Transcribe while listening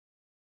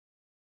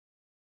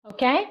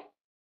Okay?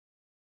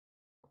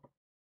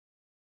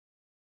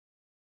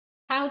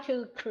 How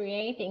to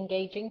create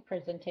engaging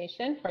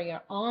presentation for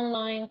your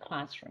online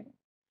classroom.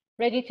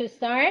 Ready to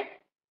start?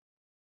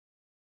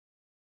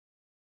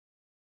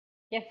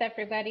 Yes,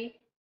 everybody?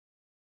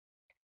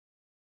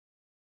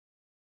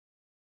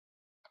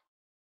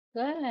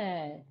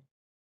 Good.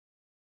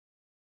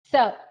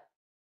 So,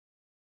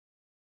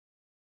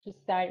 to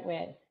start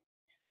with,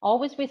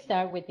 always we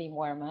start with the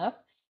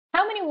warm-up.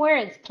 How many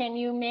words can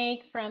you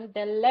make from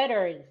the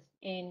letters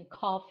in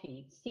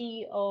coffee?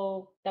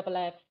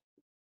 C-O-F-F-E.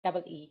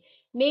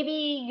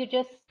 Maybe you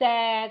just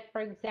said,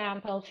 for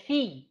example,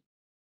 fee.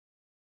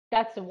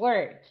 That's a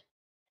word.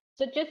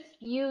 So just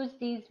use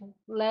these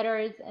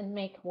letters and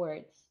make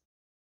words.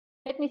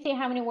 Let me see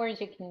how many words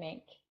you can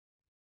make.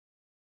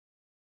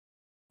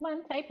 Come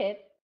on, type it.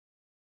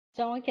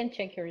 So I can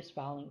check your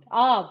spelling.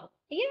 Of.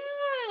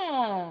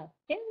 Yeah.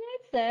 Yeah,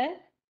 that's it.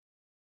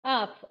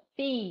 Of.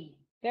 Fee.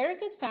 Very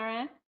good,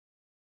 Farah.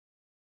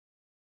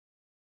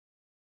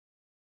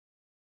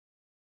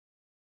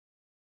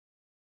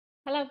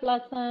 Hello,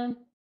 Blossom.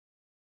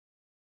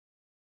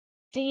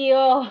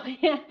 CEO.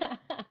 Yeah.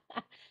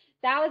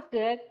 That was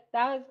good.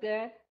 That was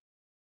good.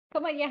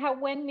 Come on, you have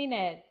 1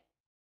 minute.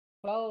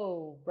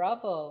 Oh,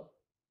 bravo.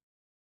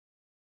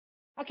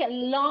 Okay,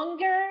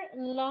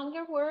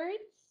 longer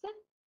words,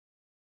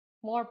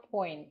 more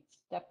points,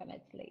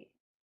 definitely.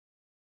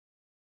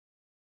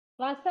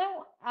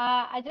 Blossom,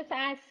 I just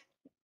asked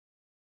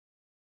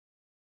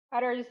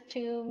others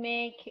to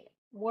make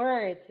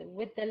words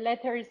with the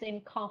letters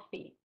in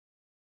coffee.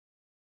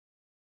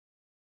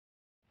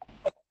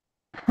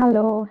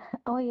 Hello.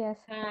 Oh, yes.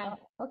 Uh,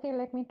 Okay,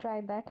 let me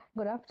try that.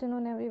 Good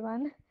afternoon,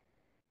 everyone.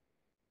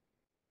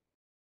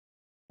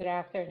 Good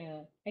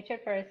afternoon. I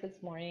checked first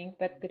this morning,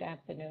 but good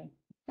afternoon.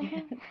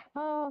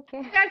 Oh,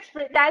 okay.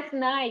 That's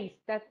nice.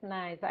 That's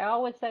nice. I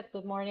always said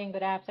good morning,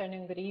 good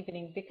afternoon, good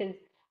evening because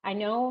I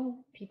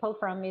know people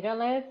from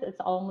Middle East, it's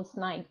almost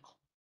night.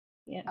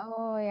 Yeah.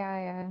 Oh, yeah,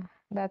 yeah.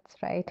 That's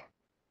right.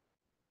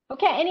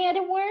 Okay, any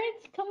other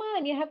words? Come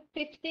on, you have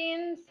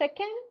 15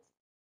 seconds.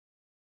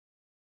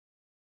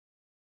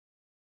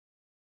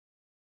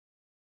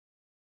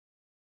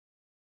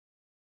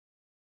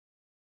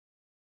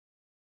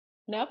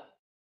 Nope.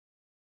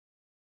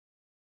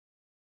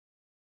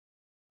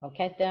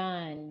 Okay,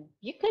 done.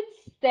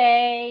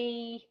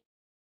 Say,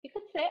 you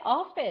could say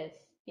office,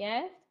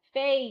 yes?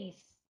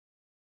 Face,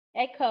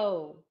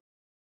 echo.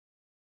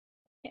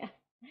 Yeah,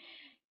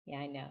 yeah,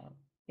 I know.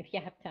 If you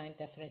have time,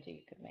 definitely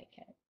you could make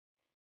it.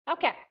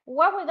 Okay,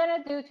 what we're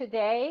going to do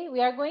today,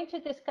 we are going to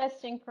discuss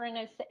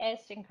synchronous,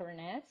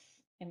 asynchronous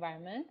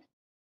environment,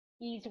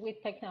 ease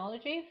with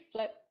technology,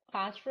 flip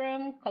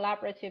classroom,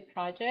 collaborative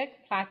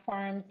project,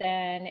 platforms,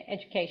 and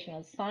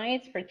educational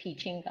sites for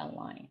teaching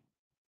online.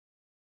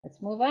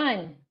 Let's move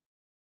on.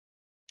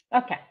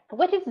 Okay,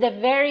 what is the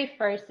very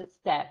first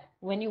step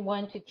when you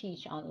want to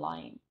teach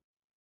online?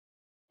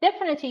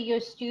 Definitely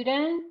your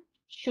student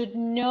should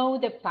know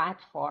the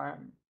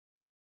platform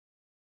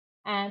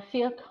and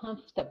feel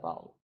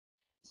comfortable.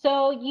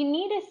 So you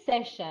need a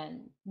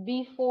session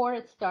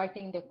before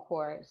starting the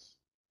course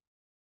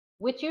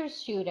with your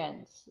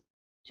students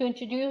to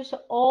introduce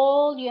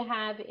all you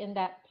have in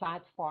that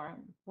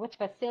platform, what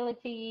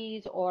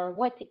facilities or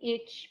what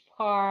each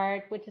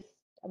part, what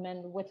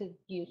is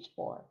used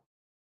for.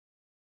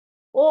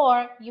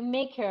 Or you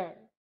make a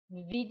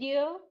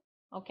video,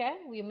 okay?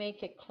 We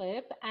make a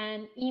clip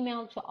and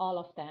email to all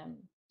of them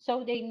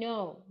so they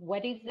know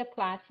what is the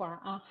platform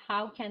and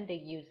how can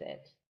they use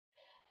it.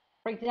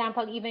 For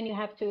example, even you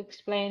have to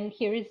explain,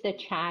 here is the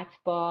chat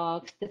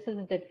box, this is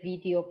the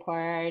video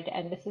part,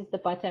 and this is the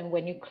button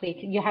when you click.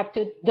 You have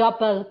to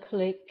double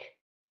click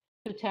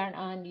to turn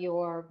on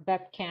your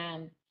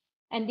webcam.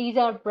 And these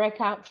are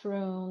breakout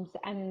rooms.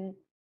 And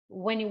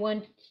when you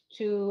want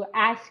to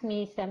ask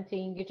me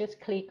something, you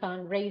just click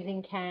on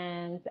raising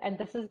hands. And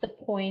this is the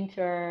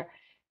pointer.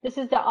 This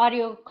is the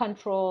audio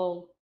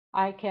control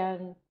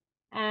icon.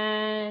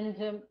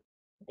 And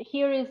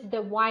here is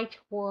the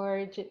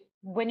whiteboard.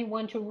 When you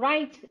want to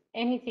write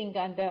anything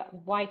on the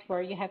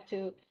whiteboard, you have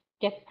to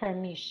get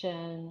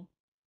permission.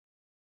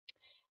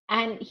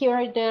 And here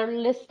are the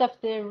list of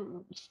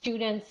the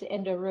students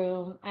in the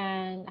room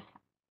and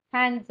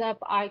hands up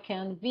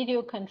icon,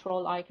 video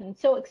control icon.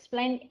 So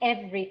explain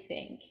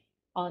everything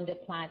on the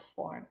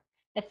platform.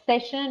 A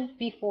session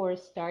before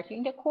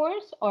starting the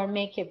course or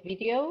make a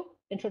video,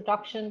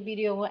 introduction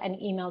video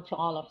and email to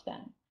all of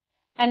them.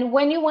 And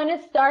when you want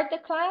to start the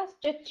class,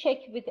 just check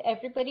with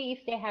everybody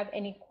if they have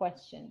any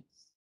questions.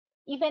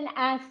 Even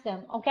ask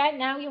them, okay,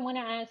 now you want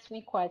to ask me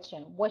a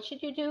question. What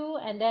should you do?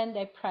 And then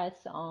they press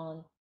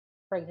on,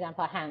 for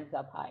example, hands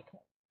up icon.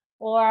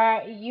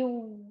 Or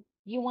you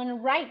want to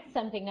write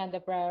something on the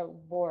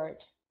board.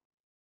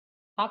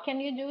 How can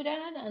you do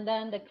that? And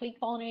then they click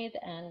on it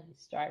and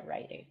start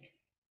writing.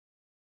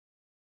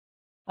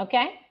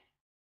 Okay?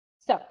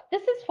 So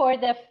this is for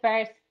the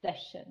first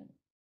session.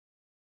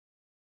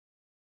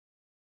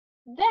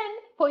 Then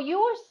for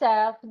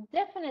yourself,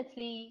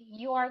 definitely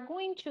you are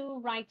going to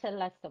write a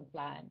lesson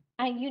plan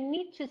and you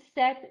need to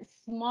set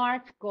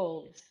SMART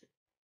goals.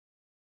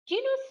 Do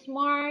you know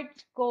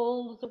SMART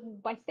goals?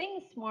 By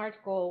saying SMART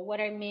goal, what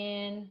I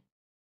mean,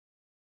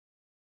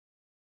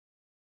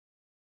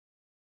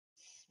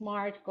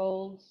 SMART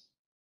goals.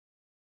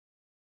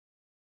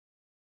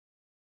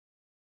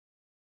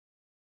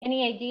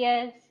 Any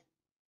ideas?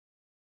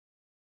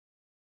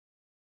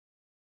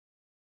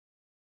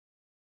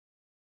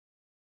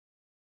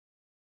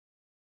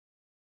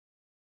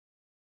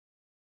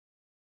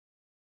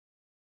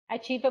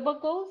 Achievable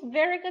goals?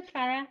 Very good,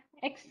 Farah.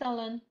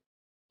 Excellent.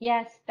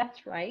 Yes,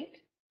 that's right.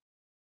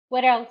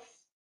 What else?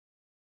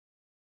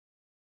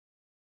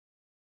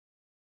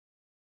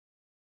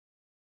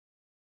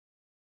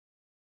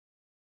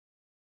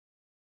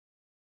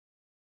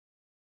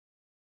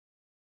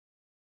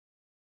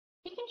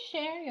 You can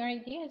share your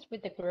ideas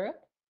with the group.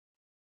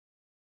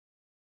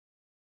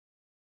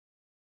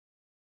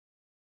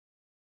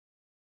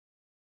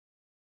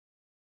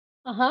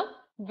 Uh-huh.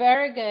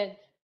 Very good.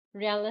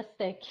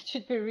 Realistic. It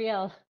should be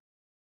real.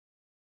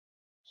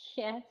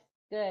 Yes,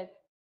 good.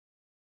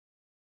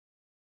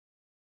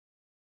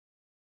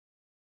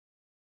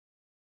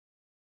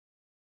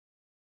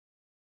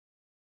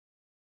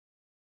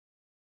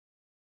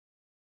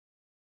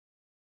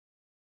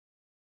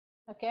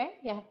 Okay,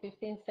 you have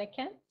 15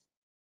 seconds.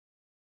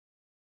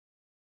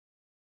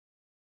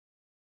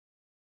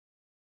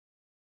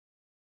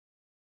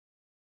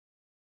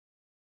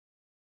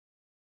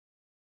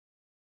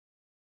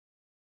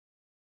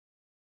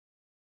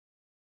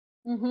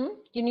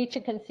 You need to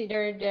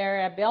consider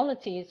their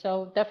ability.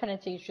 So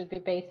definitely it should be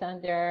based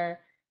on their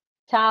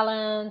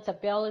talents,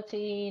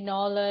 ability,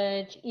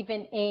 knowledge,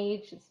 even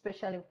age,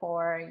 especially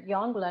for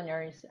young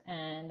learners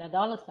and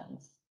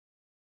adolescents.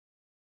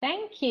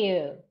 Thank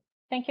you.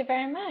 Thank you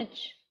very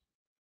much.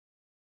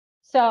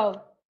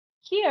 So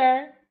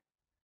here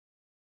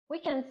we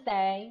can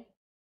say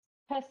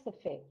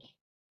specific,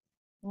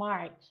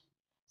 smart.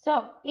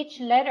 So each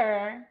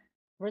letter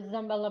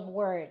resemble a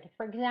word.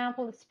 For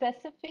example,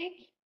 specific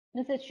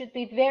means it should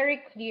be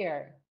very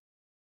clear.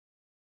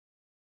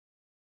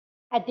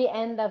 At the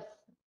end of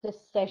the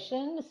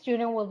session, the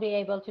student will be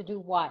able to do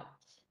what?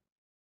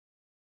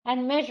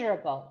 And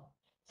measurable.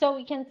 So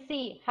we can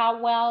see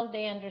how well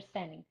they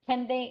understand it.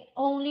 Can they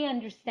only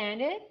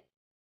understand it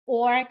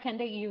or can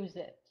they use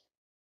it?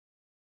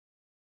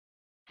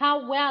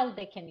 How well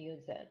they can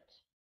use it.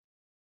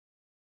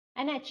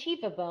 And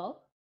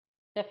achievable,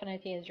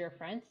 definitely as your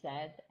friend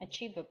said,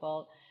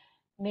 achievable.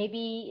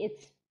 Maybe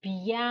it's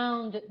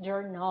beyond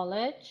their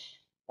knowledge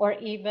or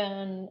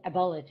even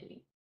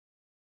ability.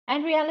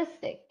 And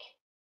realistic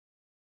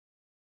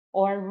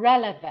or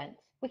relevant.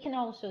 We can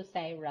also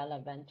say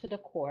relevant to the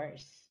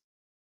course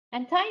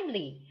and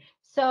timely.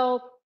 So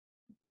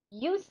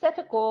you set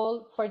a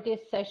goal for this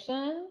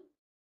session,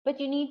 but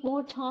you need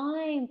more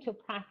time to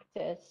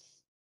practice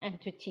and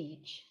to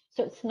teach.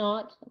 So it's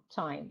not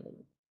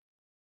timely.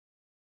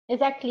 Is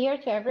that clear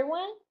to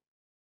everyone?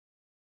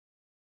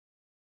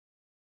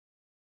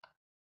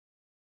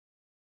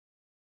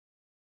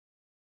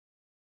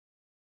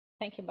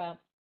 Thank you, Bob.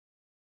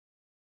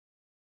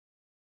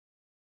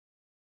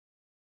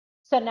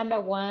 So number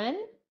one,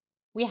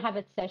 we have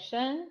a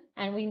session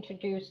and we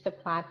introduce the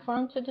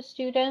platform to the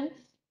students.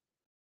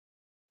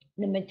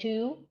 Number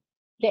two,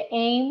 the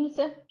aims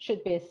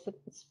should be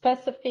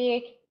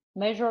specific,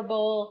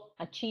 measurable,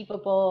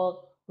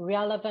 achievable,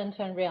 relevant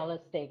and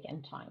realistic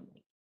and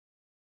timely.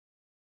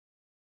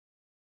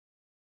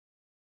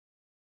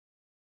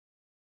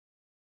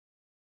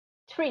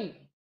 Three,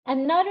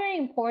 another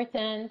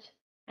important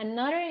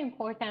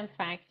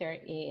factor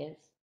is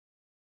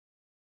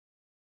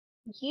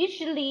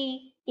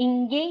usually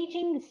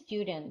engaging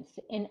students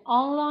in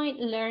online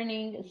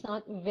learning is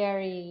not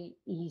very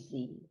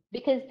easy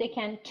because they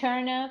can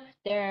turn off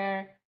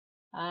their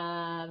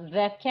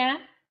webcam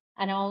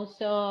and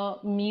also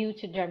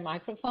mute their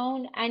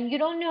microphone, and you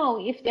don't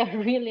know if they're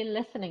really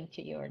listening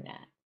to you or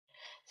not.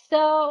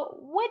 So,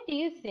 what do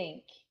you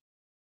think?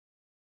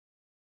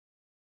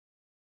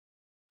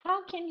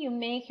 How can you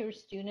make your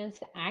students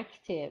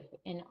active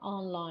in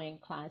online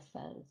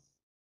classes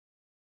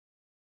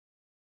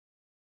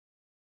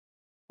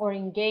or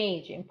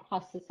engage in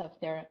process of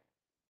their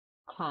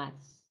class?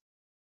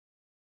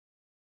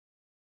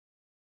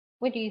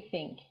 What do you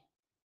think?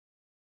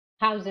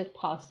 How is it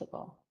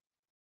possible?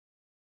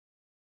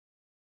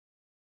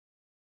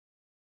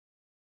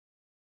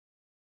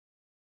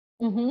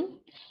 Mm-hmm.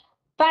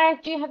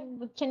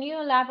 Farah, can you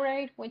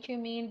elaborate what you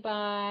mean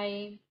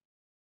by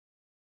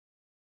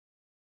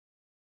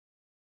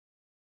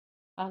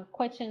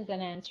questions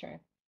and answer?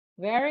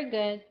 Very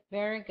good,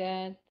 very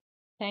good.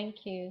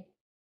 Thank you.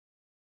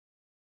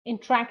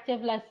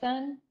 Interactive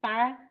lesson,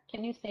 Farah,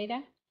 can you say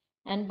that?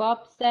 And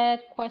Bob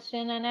said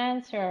question and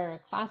answer,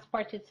 class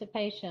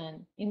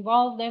participation,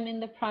 involve them in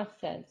the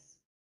process.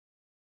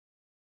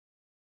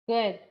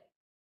 Good,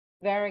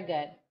 very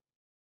good.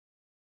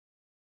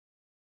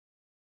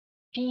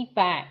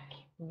 Feedback,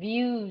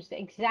 views,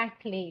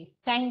 exactly.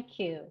 Thank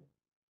you.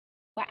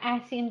 By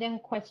asking them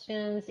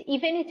questions,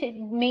 even if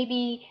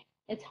maybe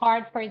it's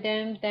hard for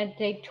them that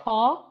they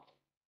talk,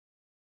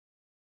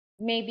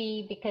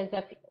 maybe because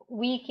of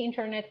weak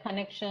internet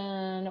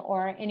connection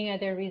or any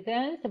other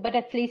reasons, but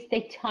at least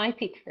they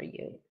type it for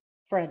you,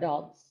 for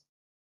adults.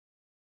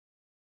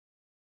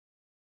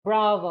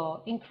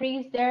 Bravo,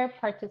 increase their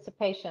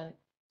participation.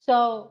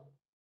 So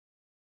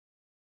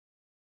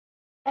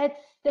it's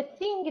the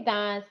thing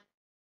that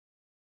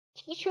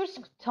teachers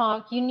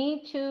talk, you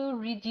need to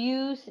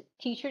reduce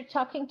teacher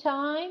talking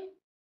time,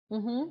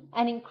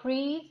 and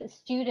increase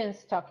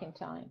students talking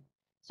time.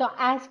 So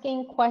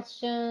asking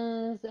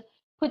questions,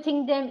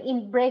 putting them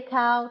in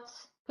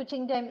breakouts,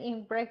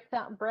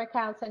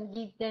 breakouts and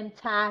give them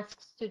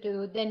tasks to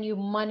do. Then you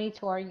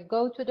monitor, you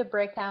go to the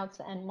breakouts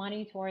and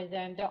monitor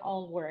them. That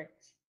all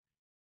works.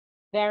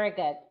 Very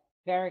good.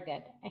 Very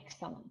good.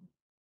 Excellent.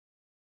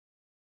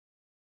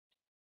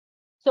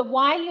 So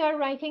while you're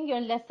writing your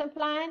lesson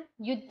plan,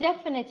 you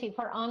definitely,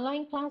 for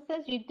online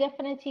classes, you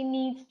definitely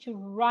need to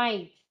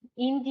write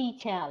in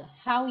detail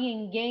how you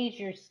engage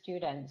your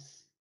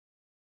students.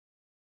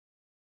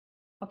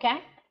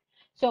 Okay?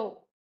 So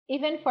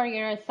even for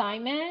your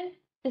assignment,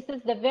 this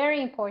is the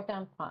very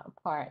important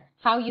part,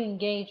 how you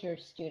engage your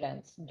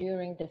students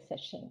during the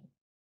session.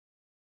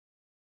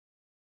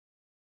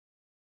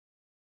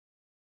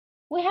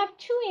 We have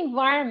two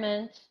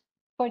environments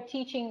for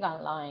teaching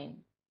online,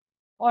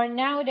 or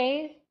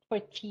nowadays for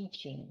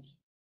teaching: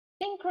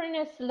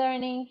 synchronous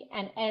learning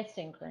and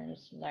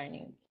asynchronous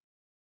learning.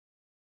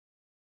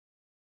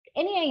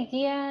 Any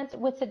ideas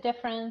what's the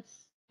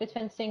difference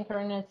between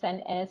synchronous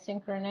and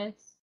asynchronous?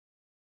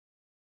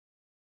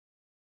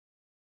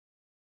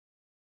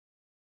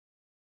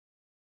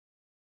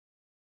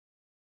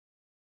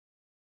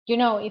 You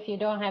know, if you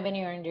don't have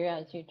any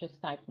ideas, you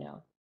just type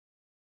no.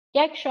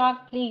 Get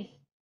shocked, please.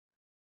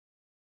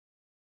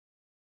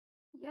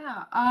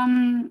 Yeah,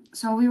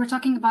 so we were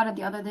talking about it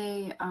the other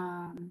day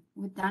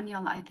with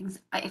Daniel. I think,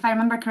 if I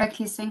remember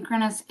correctly,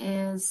 synchronous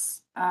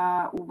is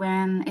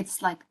when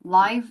it's like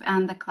live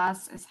and the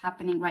class is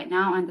happening right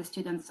now and the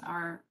students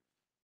are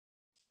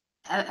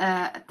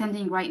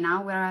attending right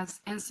now,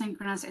 whereas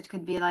asynchronous, it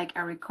could be like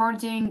a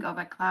recording of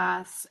a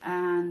class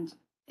and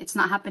it's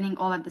not happening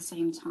all at the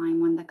same time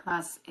when the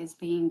class is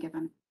being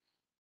given.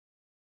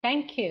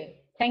 Thank you.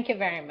 Thank you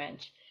very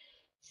much.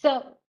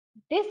 So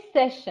this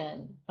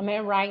session, I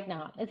mean, right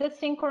now, is it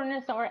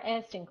synchronous or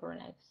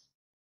asynchronous?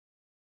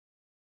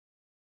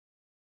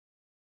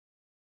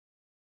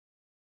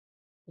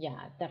 Yeah,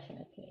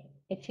 definitely.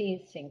 It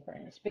is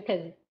synchronous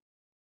because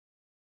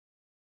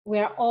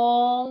we're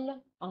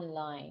all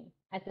online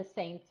at the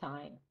same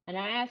time. And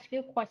I ask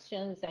you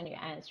questions and you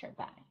answer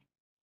back.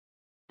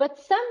 But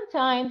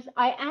sometimes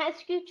I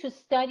ask you to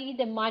study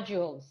the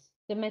modules,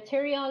 the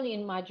material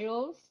in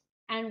modules,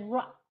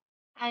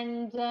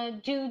 and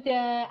do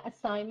the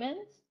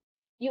assignments.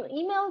 You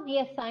email the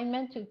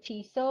assignment to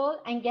TESOL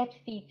and get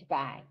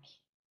feedback.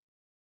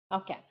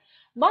 Okay.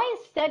 By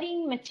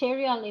studying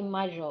material in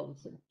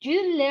modules, do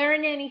you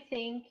learn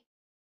anything?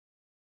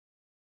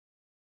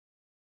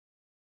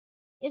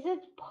 Is it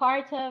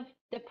part of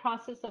the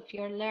process of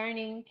your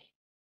learning?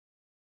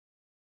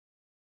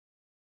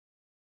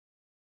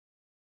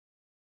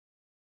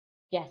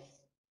 Yes.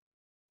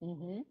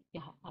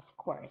 Yeah, of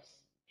course.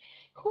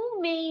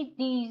 Who made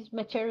these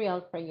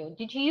material for you?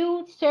 Did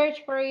you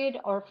search for it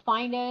or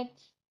find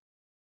it?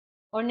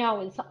 Or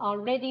no, it's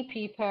already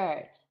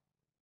prepared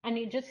and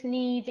you just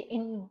need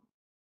in,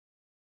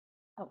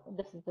 oh,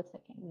 this is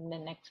the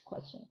next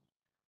question.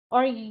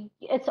 Or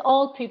it's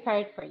all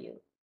prepared for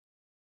you,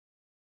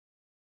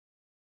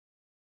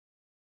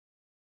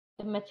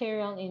 the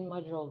material in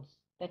modules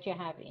that you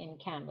have in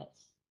Canvas.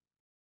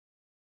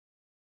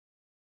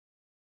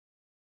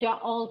 They're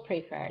all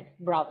prepared.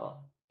 Bravo.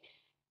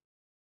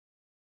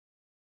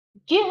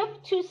 Do you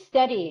have to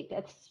study it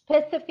at a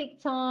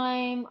specific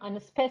time, on a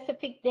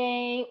specific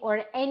day,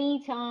 or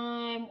any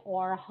time,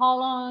 or how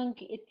long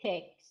it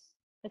takes?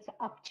 It's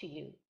up to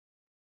you.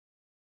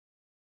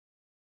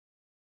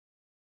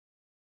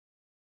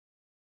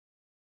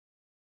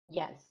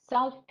 Yes,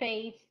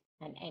 self-paced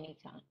and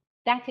anytime.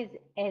 That is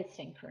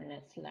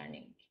asynchronous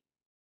learning.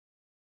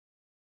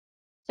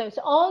 So it's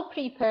all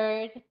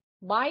prepared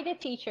by the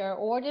teacher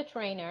or the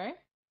trainer,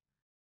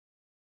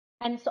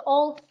 and it's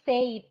all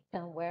saved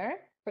somewhere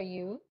for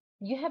you.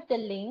 You have the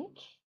link.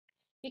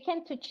 You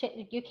can check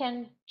it. You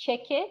can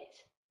check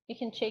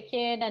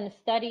it and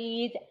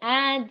study it,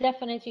 and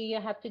definitely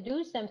you have to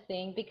do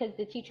something because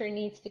the teacher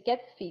needs to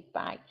get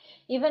feedback,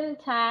 even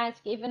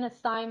task, even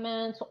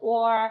assignments,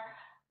 or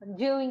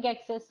doing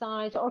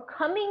exercise, or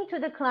coming to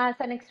the class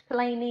and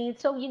explaining.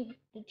 So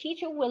the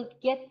teacher will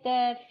get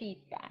the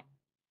feedback.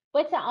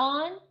 What's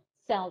on?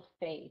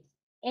 Self-paced.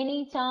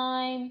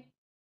 Anytime.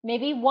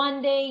 Maybe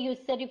one day you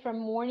study from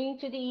morning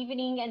to the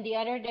evening, and the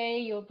other day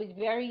you'll be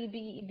very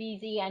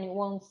busy and you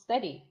won't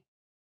study.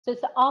 So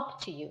it's up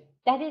to you.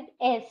 That is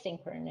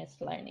asynchronous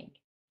learning.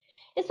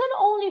 It's not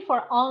only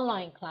for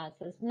online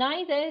classes.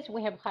 Nowadays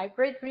we have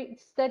hybrid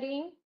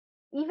studying,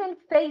 even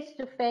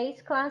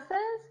face-to-face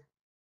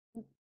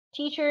classes.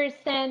 Teachers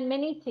send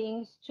many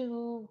things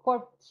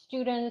for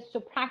students to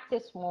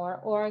practice more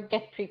or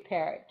get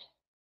prepared.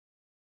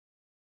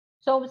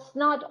 So it's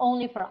not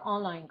only for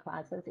online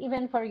classes,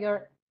 even for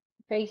your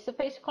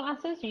face-to-face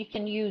classes, you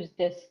can use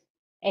this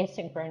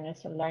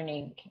asynchronous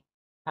learning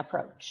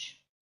approach.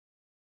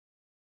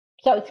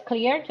 So it's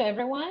clear to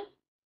everyone?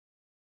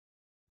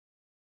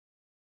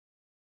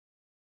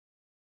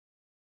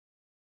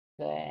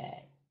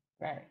 Good.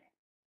 Right.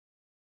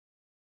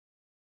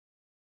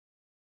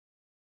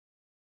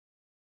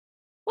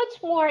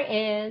 What's more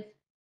is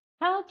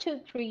how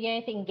to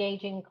create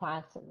engaging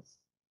classes.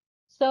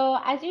 So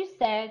as you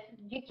said,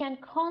 you can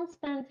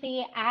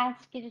constantly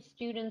ask the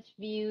students'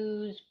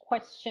 views,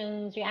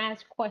 questions, you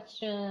ask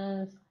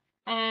questions,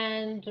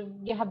 and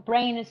you have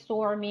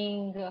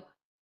brainstorming.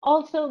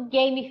 Also,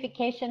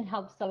 gamification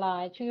helps a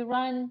lot. You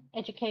run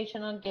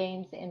educational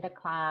games in the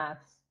class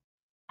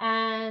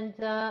and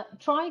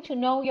try to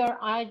know your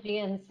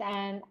audience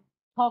and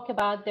talk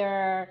about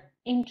their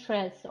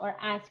interests or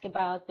ask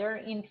about their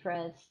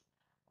interests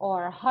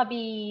or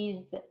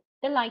hobbies.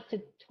 They like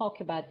to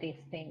talk about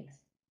these things.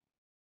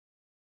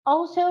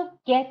 Also,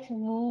 get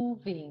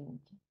moving.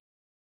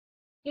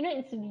 You know,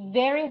 it's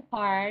very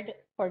hard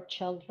for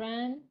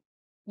children,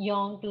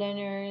 young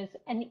learners,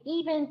 and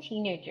even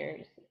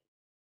teenagers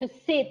to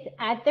sit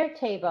at their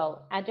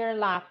table, at their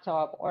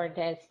laptop or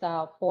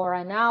desktop for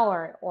an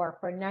hour or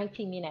for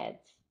 90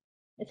 minutes.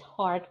 It's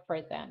hard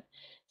for them.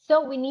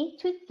 So we need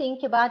to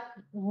think about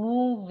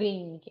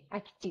moving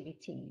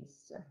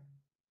activities.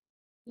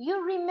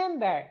 You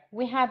remember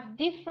we have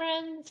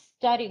different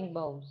studying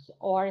modes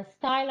or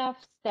style of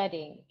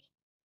studying.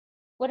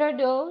 What are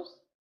those?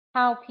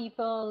 How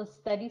people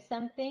study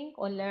something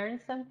or learn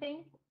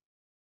something?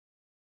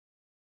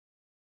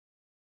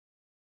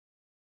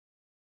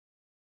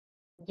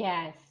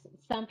 Yes,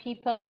 some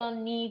people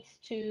need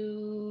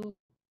to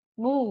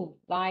move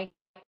like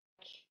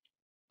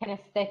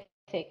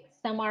kinesthetic.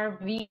 Some are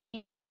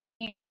visual,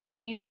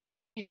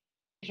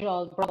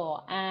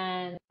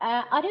 and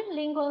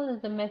audiolingual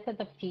is a method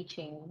of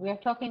teaching. We are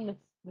talking with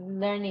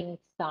learning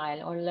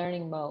style or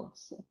learning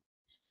modes.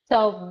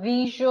 So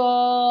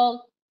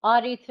visual,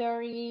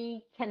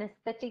 auditory,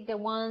 kinesthetic, the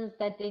ones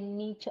that they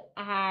need to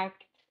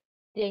act,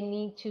 they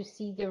need to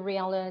see the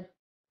reality,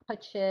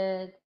 touch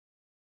it.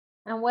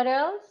 And what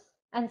else?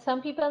 And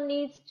some people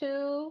need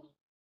to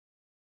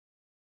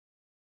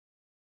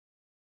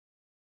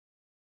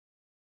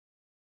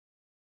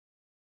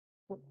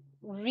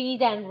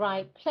read and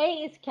write.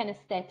 Play is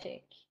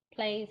kinesthetic.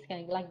 Play is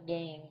kind of like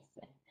games.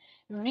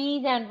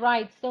 Read and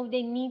write. So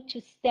they need to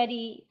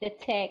study the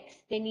text.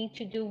 They need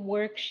to do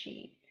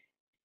worksheet.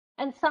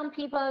 And some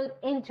people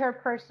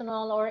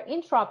interpersonal or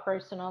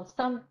intrapersonal.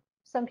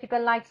 Some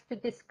people likes to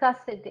discuss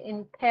it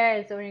in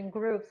pairs or in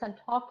groups and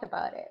talk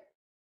about it.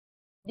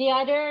 The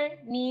other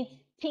needs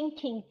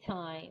thinking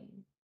time.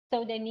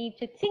 So they need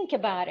to think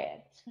about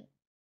it.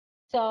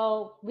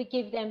 So we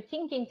give them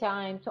thinking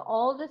time to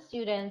all the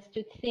students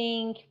to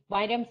think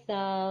by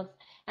themselves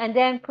and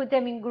then put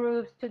them in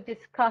groups to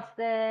discuss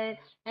it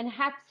and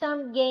have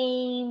some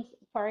games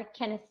for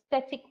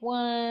kinesthetic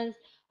ones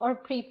or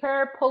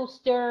prepare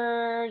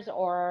posters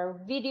or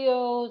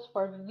videos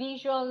for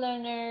visual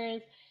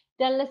learners.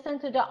 Then listen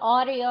to the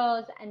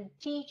audios and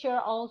teacher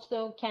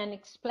also can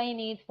explain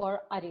it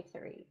for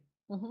auditory.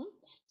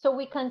 So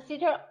we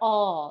consider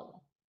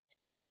all.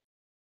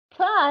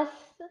 Plus,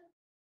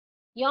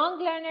 young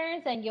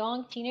learners and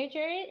young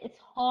teenagers, it's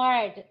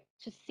hard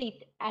to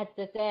sit at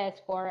the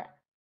desk or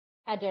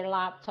at their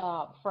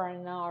laptop for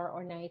an hour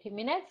or 90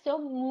 minutes. So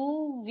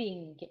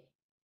moving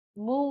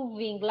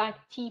like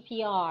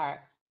TPR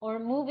or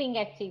moving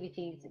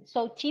activities.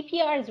 So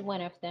TPR is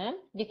one of them.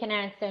 You can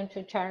ask them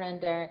to turn on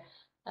their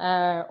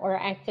or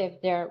active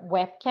their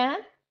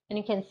webcam and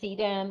you can see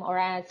them or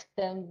ask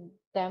them,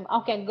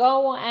 okay,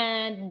 go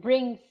and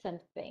bring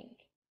something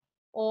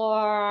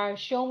or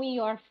show me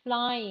you're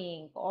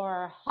flying,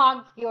 or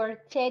hug your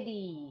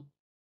teddy,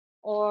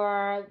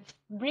 or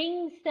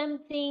bring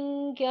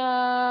something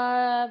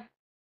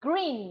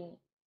green.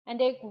 And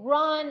they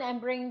run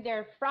and bring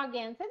their frog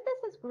and say,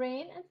 this is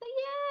green. And say,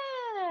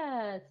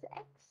 yes,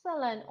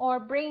 excellent. Or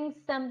bring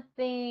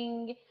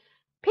something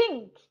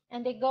pink.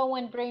 And they go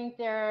and bring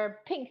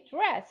their pink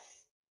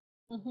dress.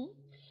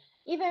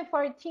 Even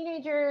for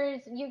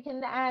teenagers, you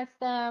can ask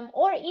them,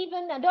 or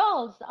even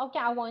adults, okay,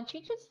 I want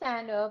you to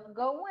stand up,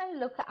 go and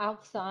look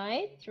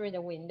outside through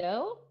the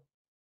window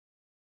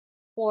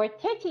for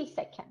 30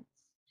 seconds,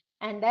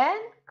 and then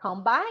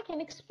come back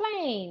and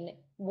explain,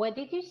 what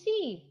did you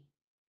see?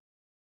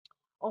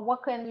 Or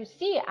what can you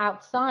see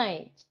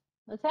outside?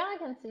 So I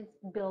can see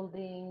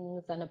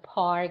buildings and a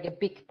park, a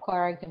big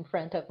park in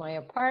front of my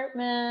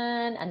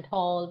apartment, and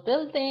tall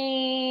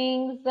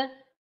buildings.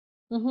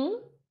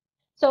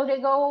 So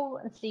they go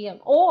and see them.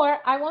 Or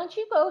I want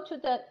you to go to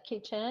the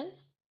kitchen,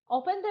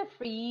 open the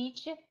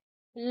fridge,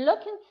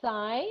 look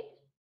inside,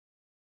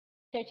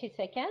 30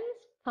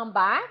 seconds, come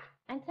back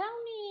and tell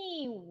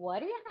me,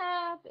 what do you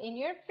have in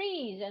your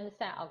fridge? And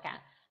say, okay,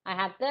 I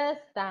have this,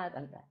 that,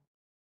 and that.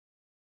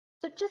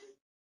 So just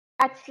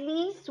At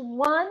least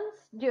once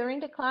during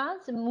the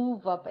class,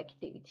 move up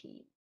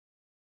activity.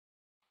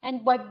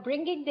 And by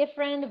bringing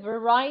different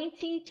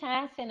variety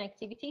tasks and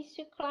activities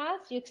to class,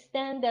 you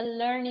extend the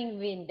learning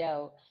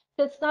window.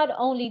 So it's not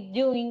only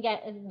doing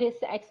this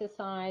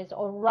exercise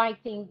or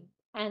writing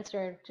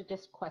answer to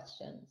these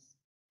questions,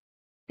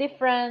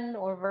 different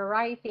or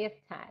variety of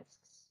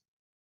tasks.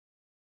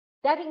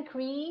 That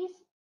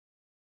increase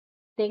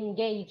the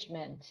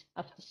engagement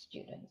of the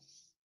students.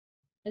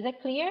 Is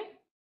that clear?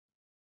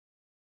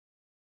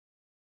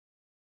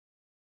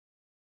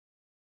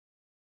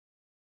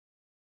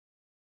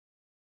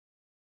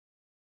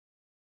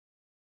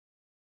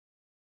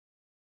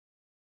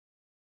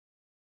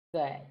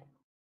 Good.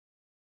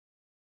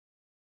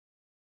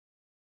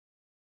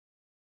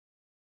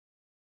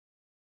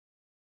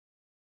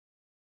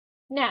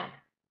 Now,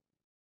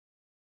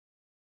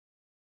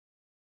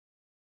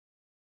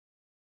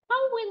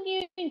 how will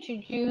you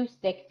introduce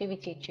the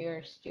activity to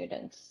your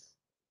students,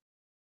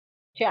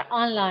 to your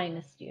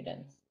online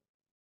students?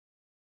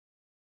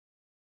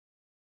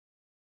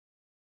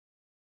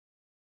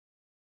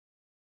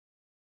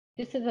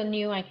 This is a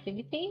new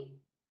activity.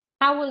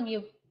 How will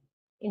you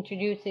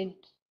introduce it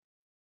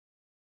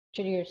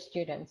to your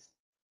students?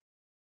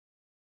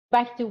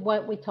 Back to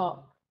what we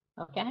talked,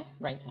 okay,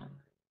 right now.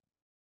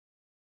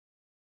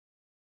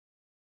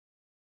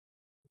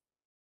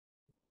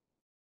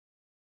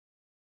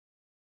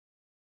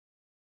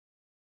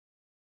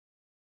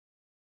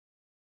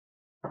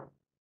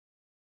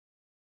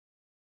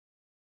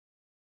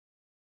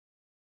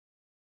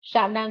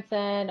 Shabnam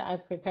said, I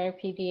prepare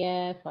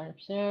PDF, I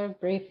observe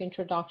brief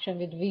introduction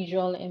with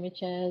visual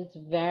images.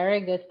 Very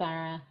good,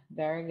 Farah.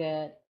 Very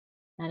good.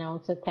 And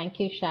also,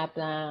 thank you,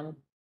 Shabnam.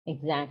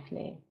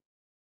 Exactly.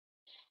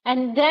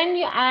 And then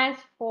you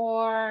ask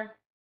for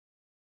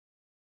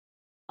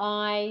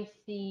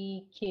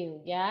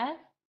ICQ, yes?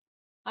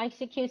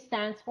 ICQ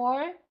stands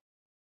for?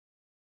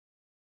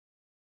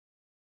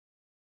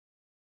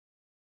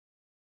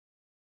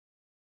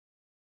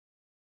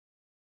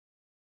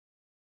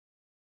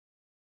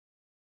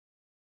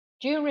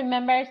 Do you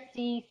remember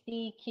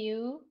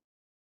CCQ?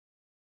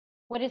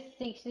 What does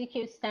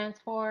CCQ stands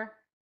for?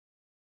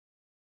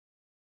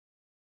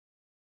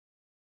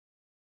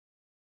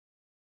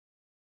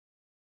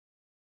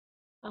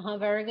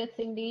 Very good,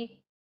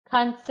 Cindy.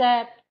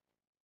 Concept,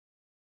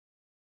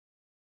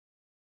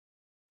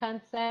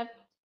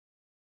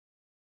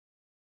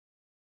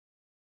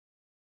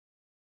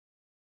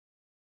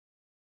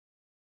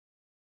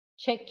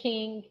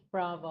 checking,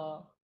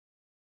 bravo.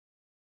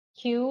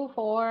 Q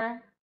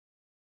for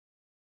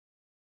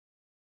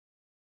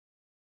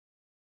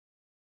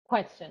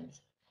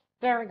questions.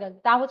 Very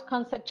good. That was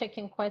concept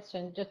checking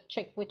question. Just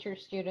check with your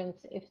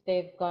students if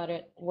they've got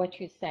it, what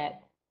you said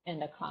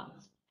in the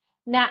class.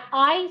 Now,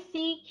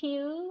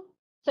 ICQ,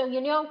 so you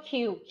know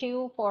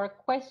Q for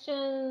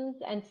questions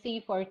and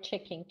C for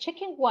checking.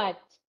 Checking what?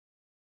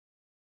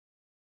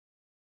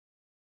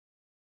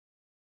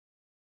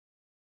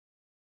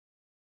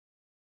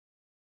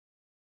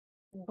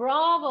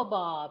 Bravo,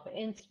 Bob.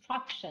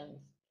 Instructions.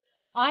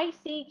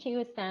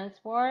 ICQ stands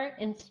for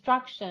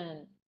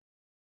instruction,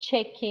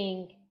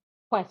 checking,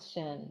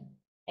 question.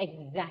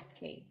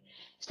 Exactly.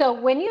 So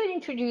when you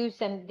introduce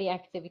the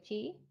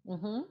activity,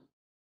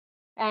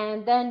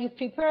 and then you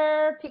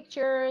prepare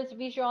pictures,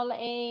 visual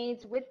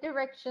aids with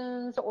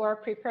directions, or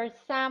prepare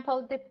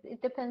sample.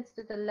 It depends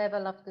to the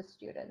level of the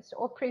students,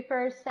 or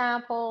prepare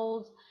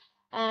samples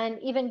and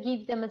even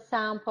give them a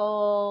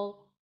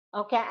sample.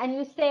 Okay, and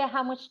you say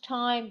how much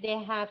time they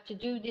have to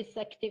do this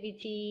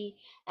activity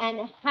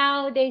and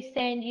how they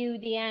send you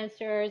the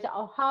answers,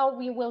 or how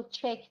we will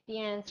check the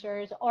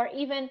answers, or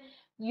even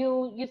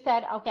you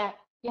said, okay,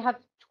 you have,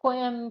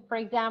 for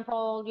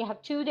example, you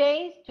have 2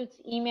 days to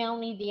email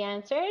me the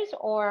answers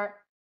or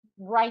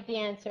write the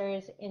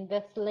answers in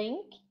this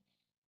link.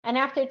 And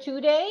after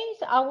 2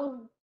 days, I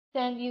will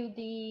send you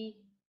the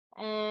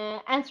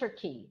answer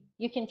key.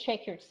 You can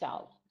check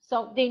yourself.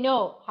 So they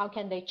know how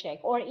can they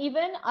check. Or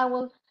even I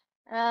will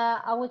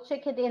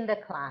check it in the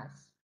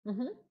class.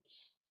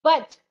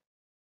 But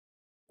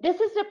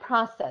this is the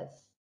process.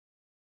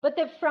 But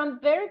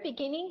from very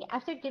beginning,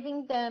 after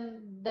giving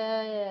them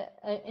the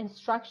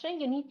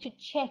instruction, you need to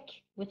check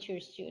with your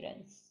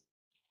students.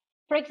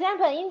 For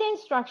example, in the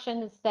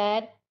instruction it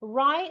said,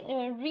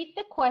 read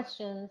the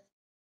questions,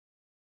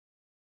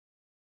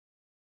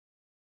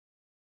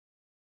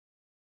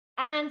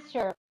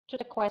 answer to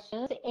the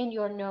questions in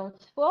your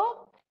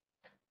notebook,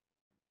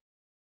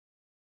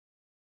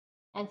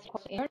 and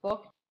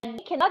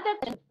make another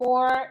question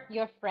for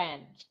your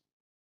friend.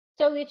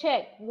 So you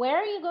check, where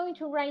are you going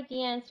to write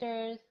the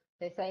answers?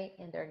 They say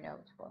in their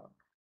notebook.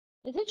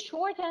 Is it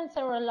short answer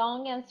or a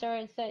long answer?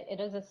 It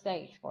doesn't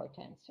say short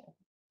answer.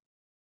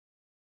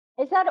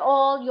 Is that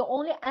all? You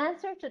only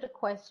answer to the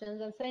questions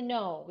and say,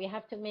 no, we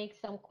have to make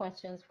some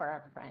questions for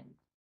our friend.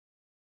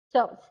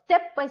 So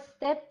step by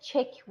step,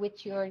 check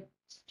with your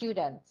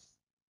students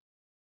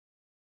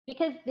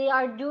because they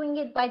are doing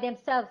it by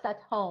themselves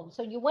at home.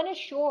 So you want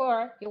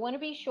to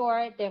be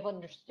sure they've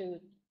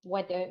understood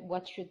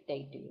what should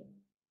they do?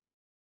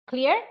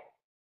 Clear?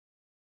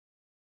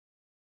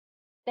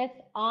 That's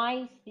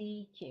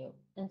ICQ,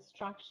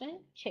 instruction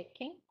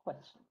checking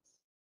questions.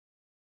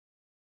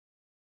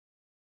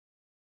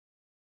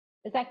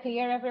 Is that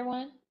clear,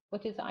 everyone?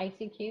 What is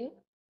ICQ?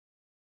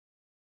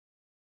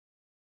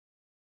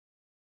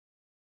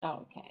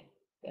 Okay,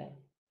 good.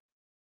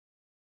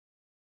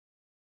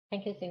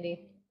 Thank you,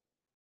 Cindy.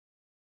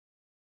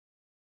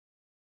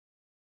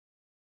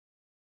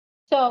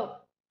 So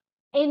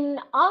in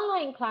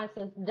online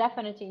classes,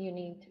 definitely you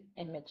need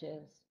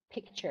images,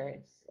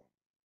 pictures.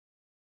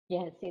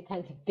 Yes, it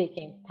has a big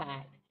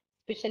impact,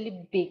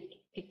 especially big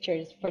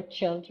pictures for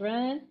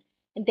children,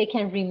 and they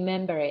can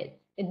remember it.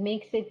 It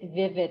makes it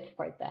vivid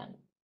for them.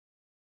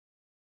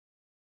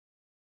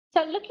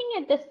 So looking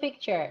at this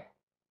picture,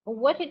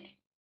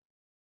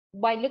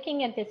 by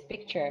looking at this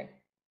picture,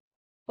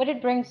 what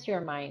it brings to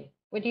your mind?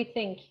 What do you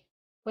think?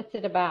 What's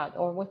it about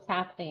or what's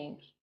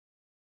happening?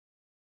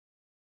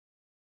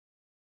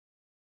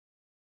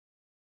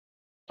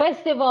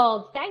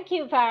 Festivals. Thank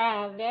you,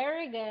 Farah.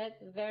 Very good.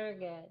 Very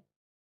good.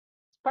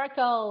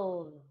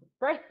 Sparkles.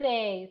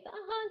 Birthdays.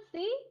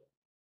 See?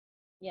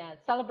 Yeah,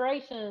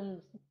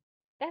 celebrations.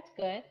 That's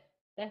good.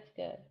 That's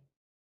good.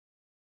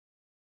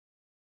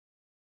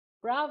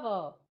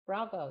 Bravo.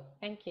 Bravo.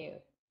 Thank you.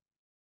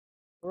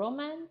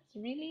 Romance,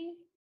 really?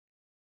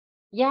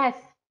 Yes,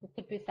 it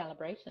could be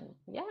celebration.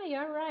 Yeah,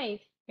 you're right.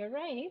 You're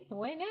right.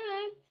 Why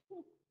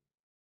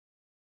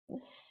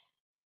not?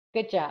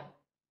 Good job.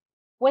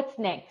 What's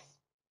next?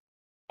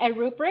 A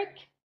rubric.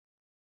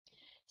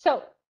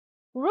 So,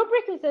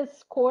 rubric is a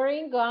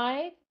scoring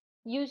guide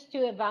used to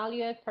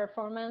evaluate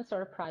performance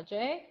or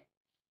project,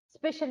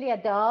 especially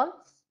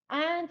adults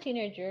and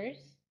teenagers.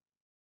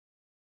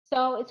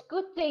 So, it's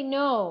good they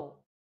know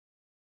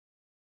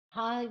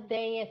how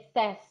they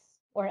assess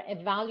or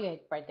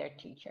evaluate by their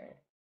teacher.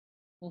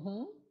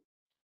 Mhm.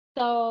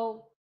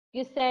 So,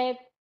 you say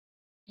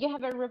you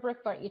have a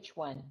rubric for each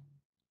one.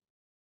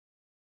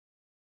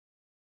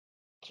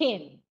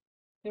 Kim,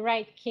 you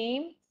write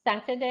Kim,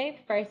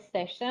 Saturday, first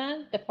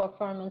session, the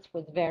performance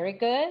was very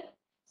good.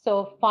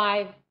 So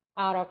 5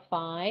 out of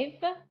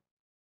 5.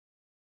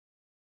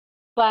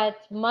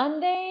 But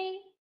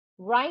Monday,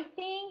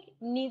 writing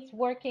needs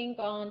working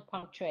on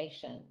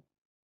punctuation.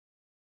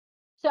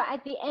 So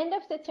at the end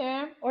of the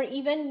term or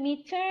even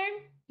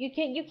midterm, you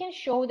can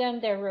show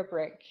them their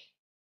rubric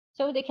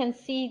so they can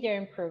see their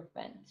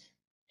improvement.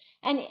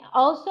 And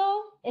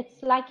also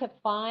it's like a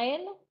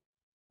file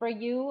for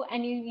you,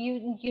 and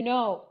you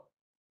know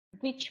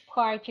which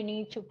part you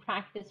need to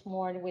practice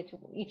more with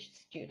each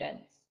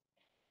student.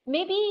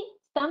 Maybe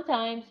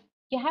sometimes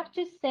you have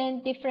to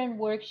send different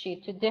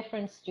worksheets to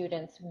different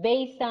students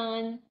based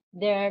on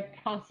their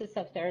process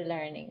of their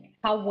learning,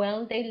 how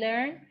well they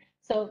learn.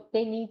 So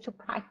they need to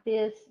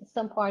practice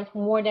some parts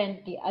more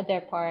than the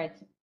other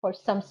parts for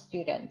some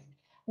students.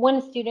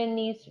 One student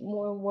needs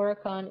more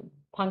work on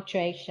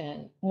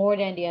punctuation more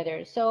than the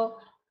other. So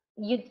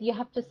you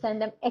have to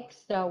send them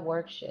extra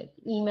worksheet,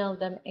 email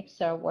them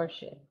extra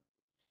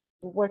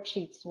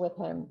worksheets with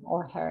him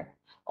or her.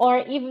 Or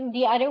even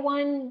the other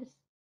ones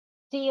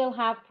still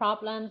have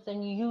problems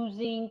in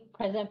using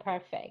present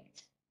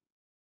perfect.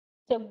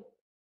 So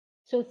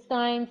to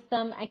assign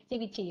some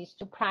activities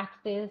to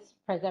practice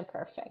present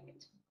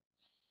perfect.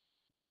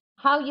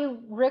 How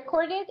you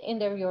record it in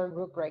your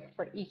rubric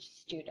for each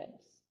student.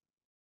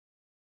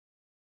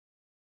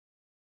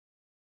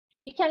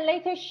 You can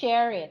later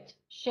share it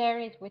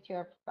with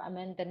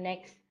the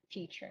next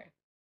teacher.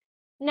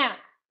 Now,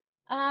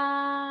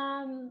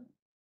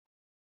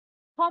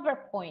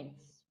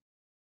 PowerPoints.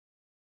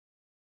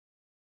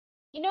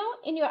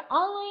 In your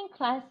online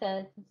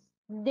classes,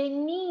 they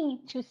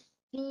need to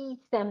see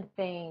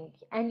something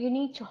and you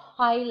need to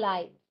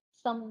highlight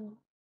some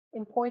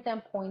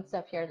important points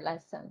of your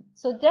lesson.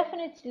 So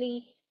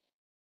definitely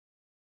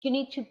you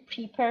need to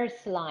prepare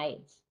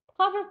slides.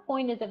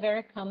 PowerPoint is a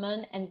very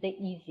common and the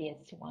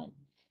easiest one.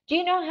 Do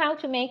you know how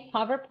to make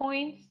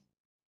PowerPoints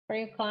for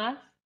your class?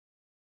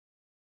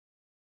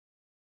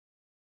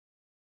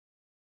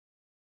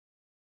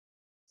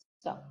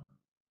 So,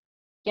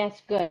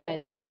 yes, good.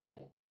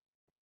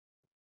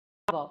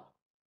 So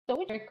it's a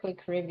very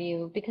quick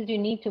review because you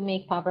need to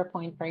make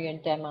PowerPoint for your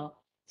demo.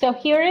 So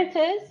here it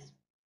is.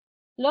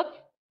 Look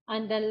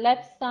on the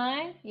left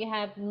side, you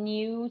have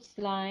new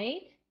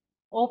slide.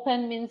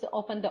 Open means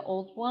open the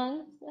old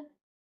ones.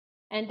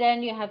 And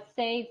then you have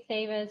save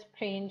as,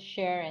 print,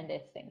 share, and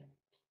this thing.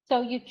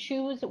 So you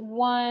choose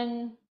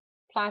one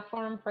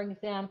platform, for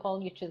example,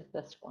 you choose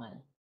this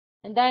one.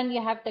 And then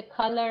you have the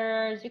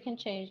colors. You can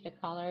change the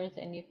colors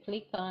and you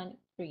click on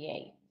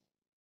create.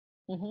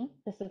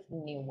 This is the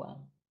new one.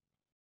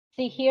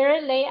 See here,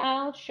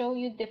 layout show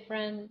you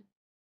different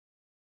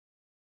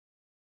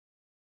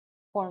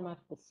form of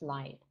the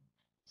slide.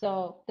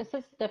 So this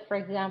is for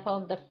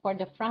example, for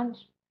the front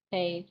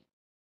page.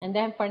 And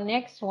then for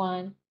next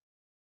one,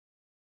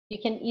 you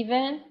can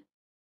even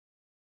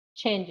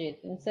change it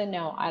and say,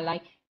 no, I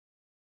like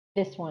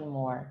this one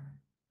more.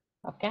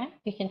 Okay,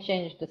 you can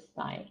change the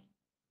style.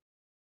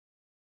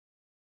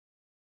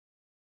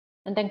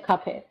 and then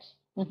copy it.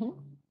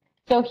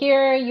 So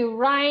here you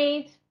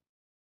write,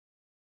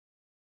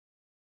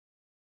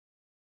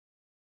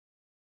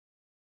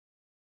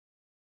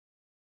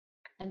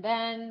 and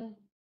then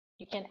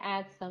you can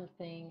add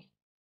something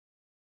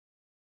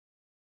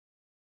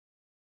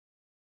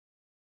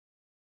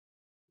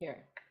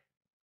here.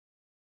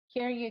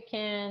 Here you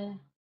can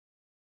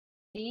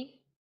see,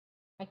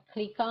 I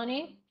click on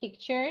it,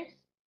 pictures.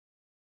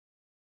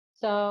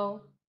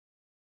 So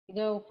you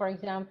go, for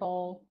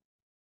example,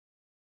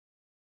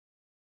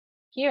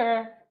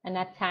 here and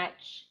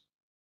attach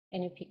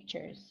any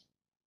pictures.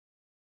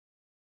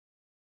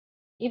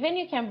 Even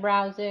you can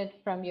browse it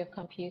from your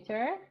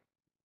computer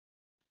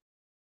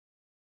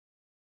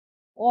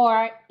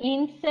or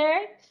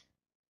insert.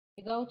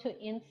 You go to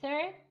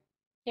insert.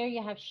 Here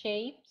you have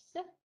shapes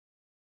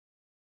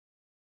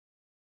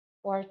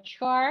or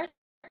charts.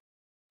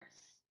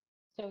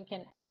 So we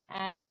can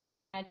add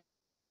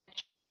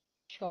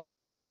charts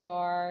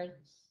or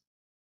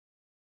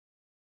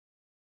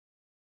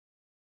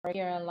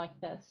here like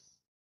this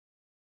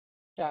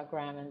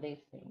diagram and these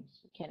things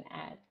you can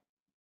add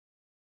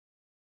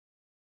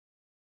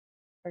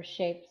or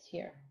shapes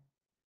here.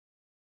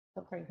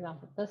 So for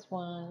example, this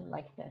one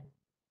like this.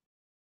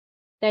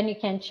 Then you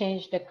can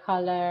change the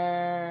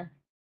color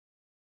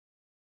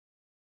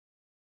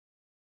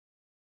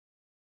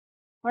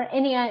or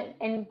any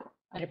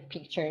other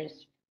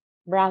pictures.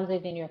 Browse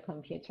it in your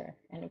computer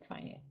and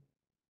find it.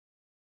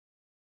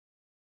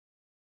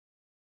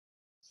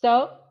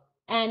 So,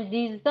 and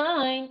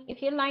design,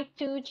 if you like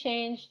to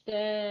change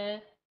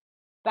the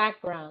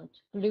background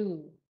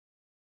blue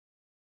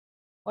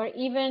or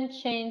even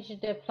change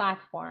the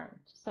platform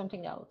to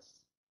something else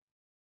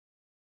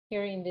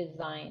here in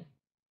design.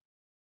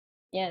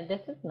 Yeah,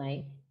 this is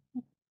nice.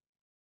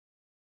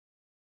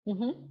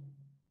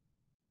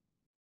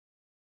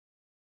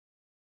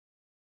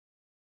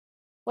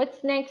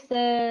 What's next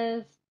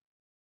is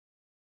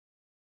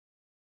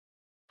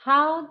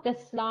how the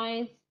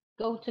slides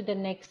go to the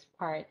next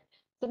part.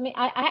 So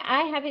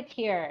I have it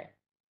here.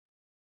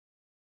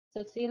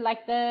 So see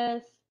like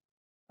this,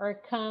 or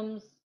it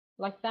comes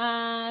like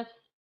that,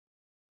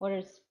 or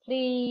it's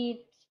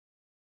split,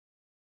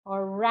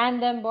 or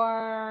random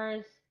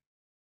bars.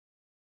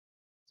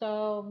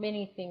 So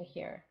many things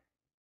here.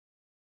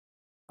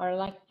 Or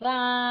like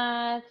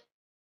that,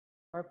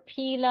 or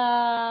peel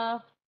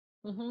off.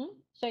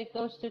 So it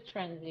goes to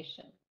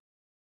transition.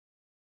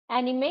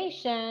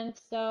 Animation,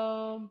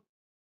 so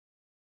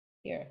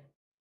here.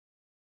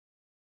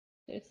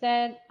 So it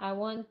said, I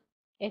want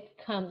it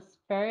comes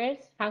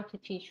first. How to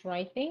teach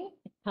writing.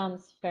 It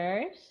comes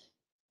first.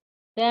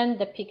 Then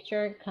the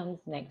picture comes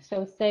next.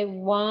 So say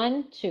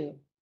 1, 2,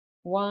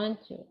 1,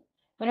 2.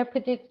 When I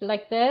put it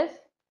like this,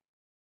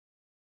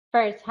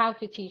 first how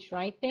to teach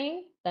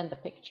writing, then the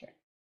picture.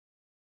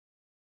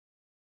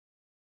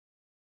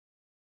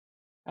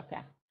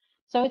 Okay.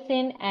 So it's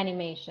in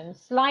animation.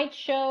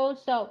 Slideshow.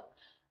 So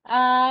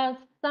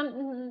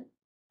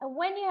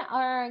when you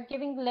are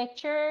giving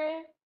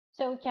lecture,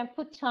 so we can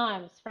put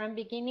times from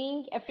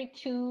beginning, every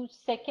 2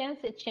 seconds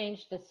it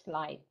changes the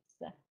slides.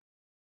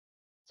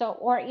 So,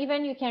 or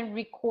even you can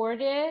record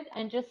it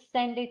and just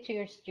send it to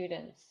your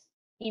students,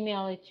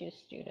 email it to your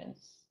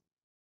students.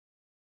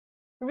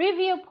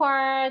 Review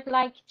part,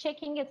 like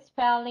checking its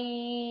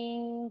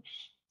spelling,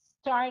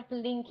 start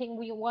linking,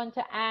 we want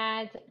to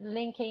add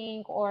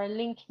linking or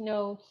link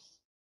notes.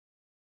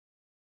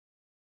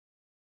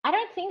 I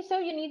don't think so,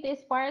 you need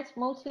these parts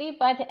mostly,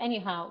 but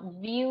anyhow,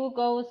 view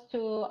goes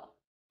to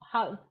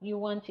how you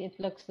want it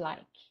looks like.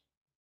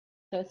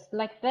 So it's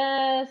like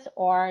this,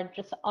 or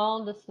just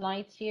all the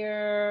slides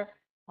here,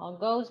 all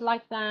goes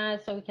like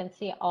that, so we can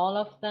see all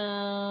of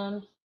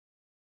them,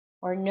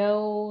 or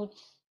notes,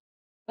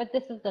 but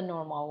this is the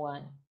normal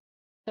one.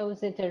 So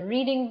is it a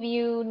reading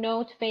view,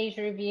 note page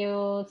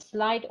review,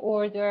 slide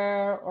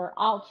order, or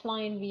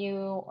outline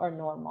view, or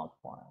normal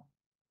form?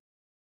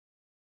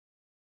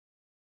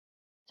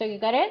 So you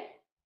got it?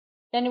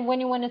 Then when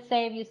you want to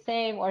save, you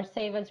save or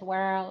save as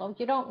well.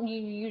 You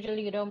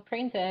usually you don't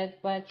print it,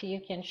 but you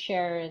can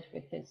share it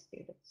with the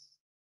students.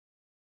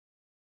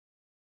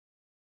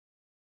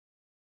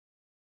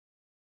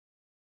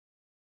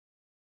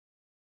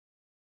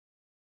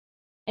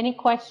 Any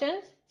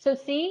questions? So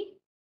see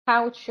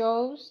how it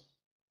shows.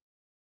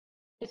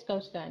 This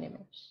goes to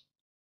animation.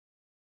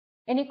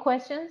 Any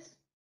questions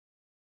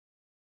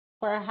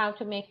for how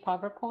to make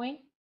PowerPoint?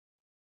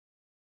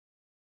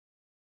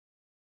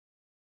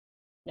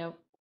 Nope.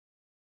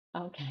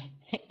 Okay,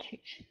 thank you.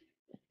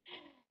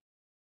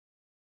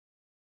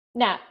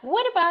 Now,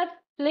 what about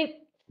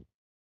flipped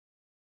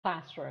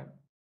classroom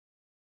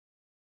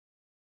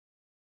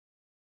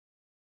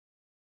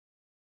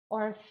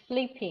or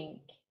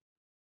flipping?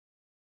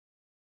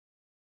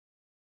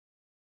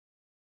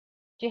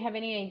 Do you have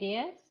any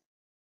ideas?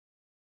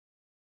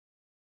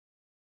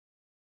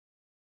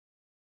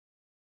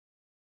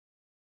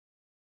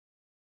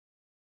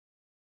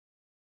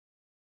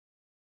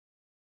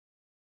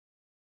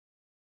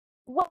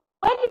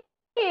 What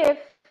if,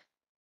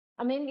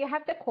 I mean, you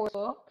have the course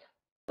book,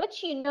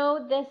 But you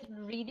know, this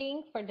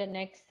reading for the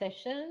next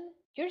session,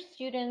 your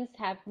students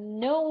have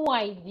no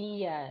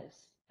ideas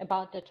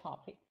about the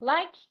topic.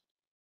 Like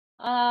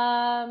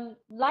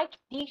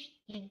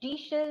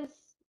dishes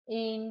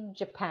in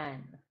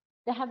Japan.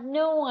 They have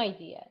no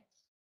ideas.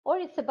 Or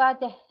it's about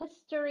the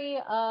history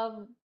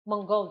of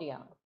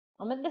Mongolia.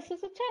 I mean, this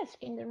is a test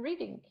in the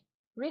reading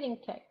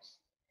text.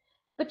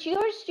 But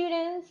your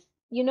students,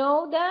 you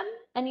know them,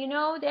 and you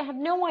know they have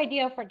no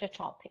idea for the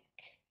topic.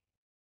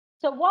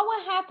 So what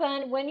will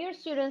happen when your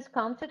students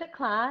come to the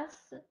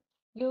class?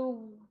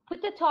 You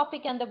put the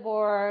topic on the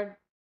board,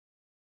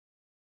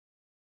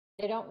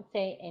 they don't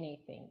say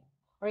anything.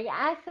 Or you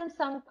ask them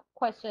some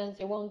questions,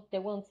 they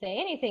won't say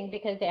anything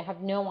because they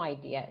have no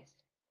ideas.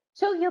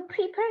 So you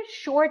prepare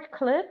short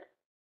clip,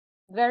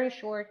 very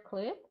short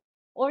clip,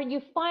 or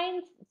you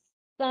find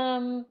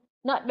some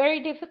not very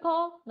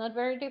difficult,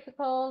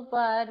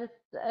 but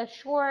a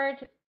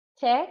short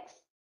text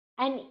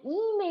and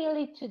email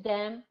it to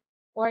them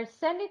or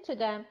send it to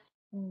them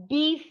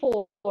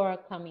before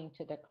coming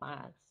to the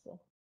class.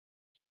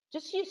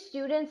 Just you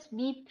students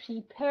be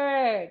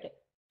prepared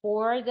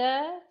for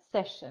the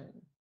session.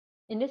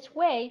 In this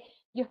way,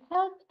 you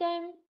help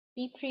them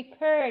be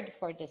prepared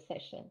for the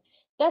session.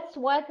 That's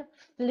what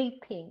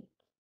flipping,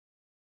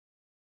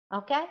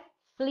 okay?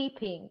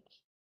 Flipping.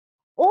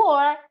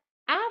 Or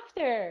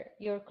after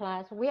your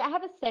class, we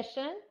have a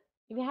session.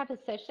 If we have a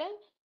session,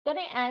 then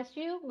I ask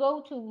you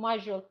go to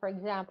module, for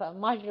example,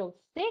 module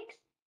 6,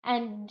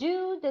 and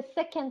do the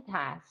second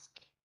task.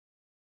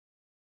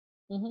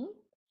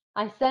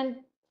 I send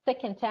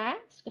second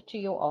task to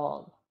you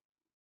all.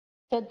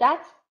 So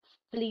that's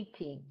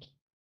flipping.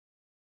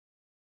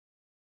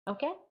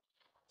 Okay?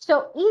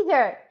 So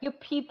either you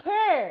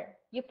prepare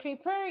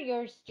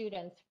your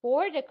students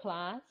for the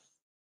class,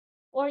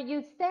 or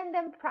you send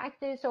them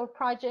practice or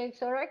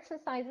projects or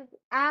exercises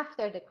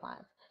after the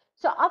class.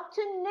 So up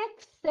to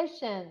next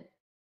session,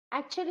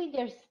 actually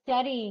they're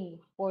studying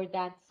for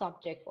that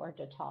subject or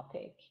the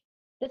topic.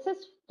 This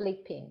is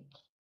flipping.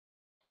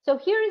 So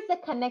here is the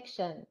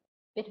connection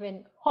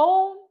between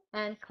home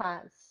and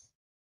class.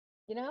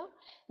 You know,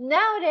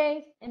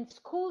 nowadays in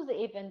schools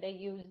even they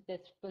use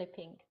this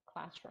flipping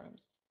classrooms.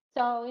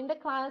 So in the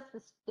class,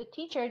 the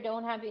teacher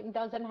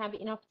doesn't have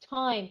enough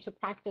time to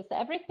practice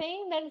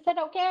everything. Then said,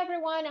 okay,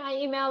 everyone, I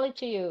email it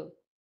to you.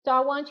 So I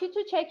want you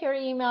to check your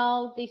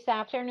email this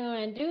afternoon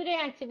and do the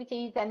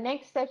activities. And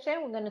next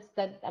session, we're going to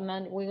study,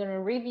 we're going to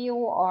review,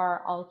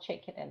 or I'll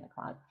check it in the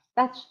class.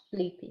 That's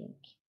flipping.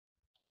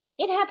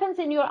 It happens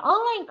in your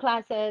online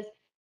classes.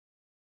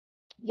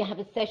 You have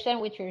a session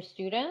with your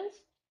students,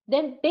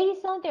 then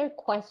based on their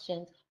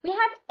questions, we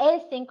have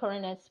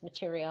asynchronous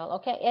material,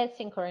 okay,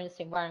 asynchronous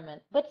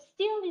environment, but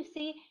still you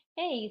see,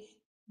 hey,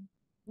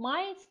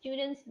 my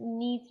students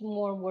needs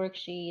more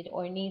worksheet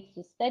or needs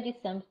to study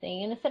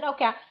something, and I said,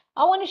 okay,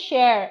 I want to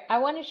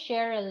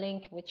share a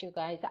link with you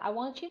guys. I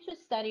want you to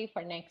study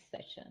for next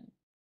session.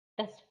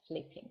 That's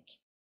flipping.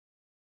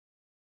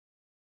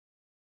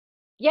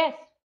 Yes,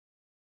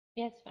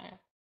 yes, Farah.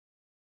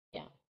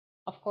 Yeah,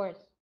 of course.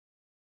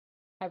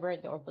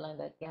 Hybrid or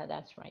blended. Yeah,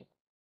 that's right.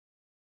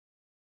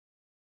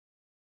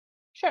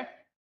 Sure.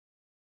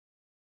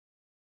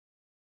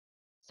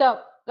 So,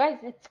 guys,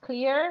 it's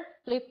clear,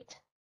 flipped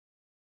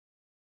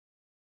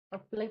or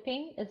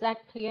flipping. Is that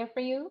clear for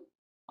you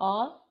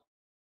all?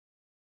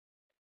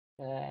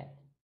 Good.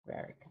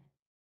 Very good.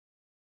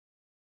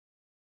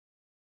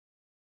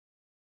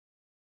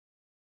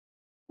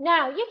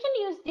 Now, you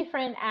can use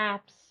different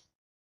apps.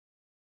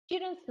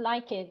 Students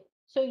like it.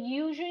 So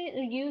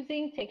usually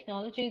using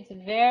technology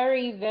is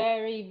very,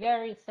 very,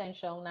 very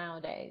essential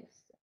nowadays.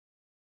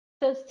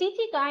 So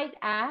City Guide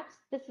apps,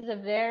 this is a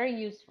very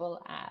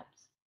useful app.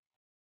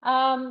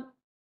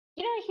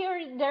 You know,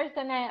 here there's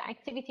an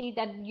activity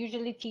that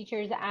usually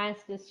teachers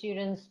ask the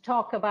students,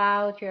 talk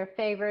about your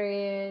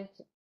favorite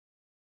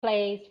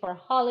place for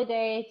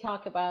holiday,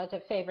 talk about a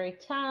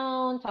favorite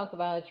town, talk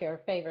about your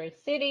favorite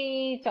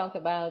city, talk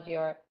about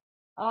your,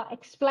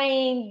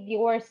 explain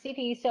your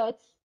city. So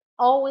it's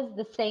always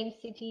the same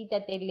city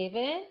that they live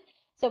in.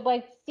 So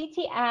by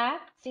City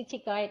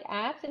Guide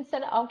apps,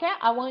 instead of, okay,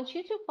 I want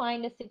you to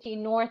find a city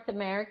in North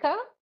America,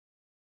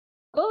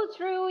 go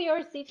through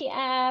your city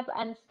app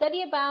and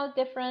study about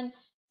different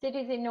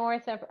cities in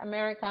North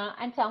America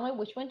and tell me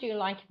which one do you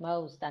like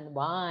most and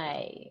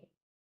why.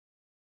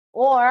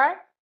 Or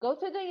go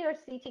to your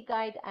City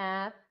Guide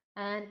app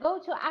and go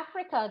to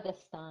Africa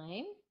this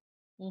time.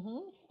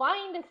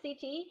 Find a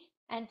city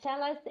and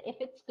tell us if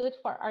it's good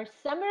for our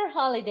summer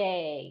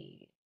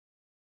holiday.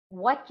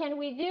 What can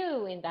we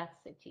do in that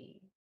city?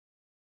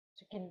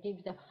 So you can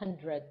give them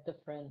 100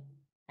 different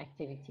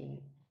activities.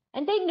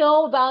 And they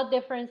know about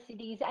different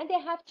cities and they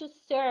have to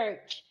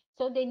search.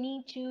 So they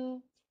need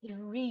to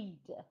read.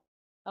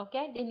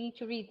 Okay, they need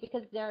to read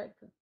because there are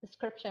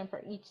description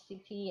for each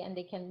city and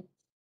they can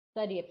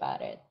study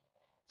about it.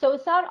 So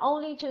it's not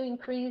only to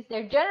increase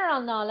their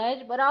general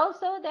knowledge, but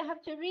also they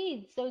have to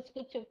read. So it's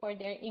good for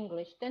their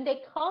English. Then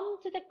they come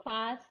to the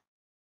class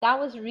That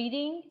was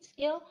reading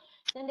skill.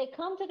 Then they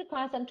come to the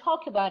class and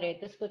talk about it.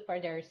 That's good for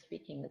their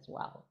speaking as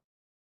well.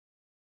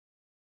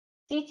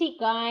 CT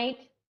Guide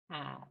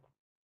app.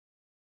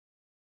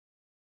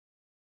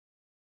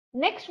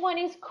 Next one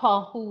is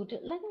Kahoot.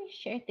 Let me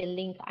share the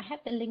link. I have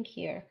the link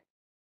here.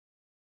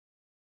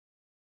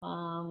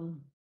 Let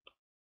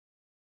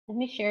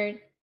me share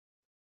it.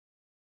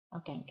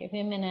 Okay, give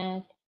me a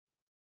minute.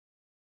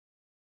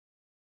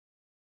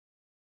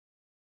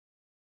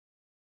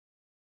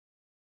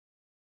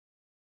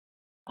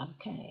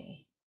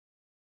 Okay.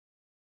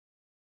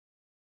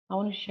 I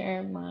want to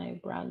share my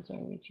browser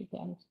with you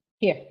guys.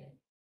 Here.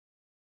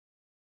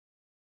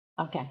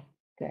 Okay,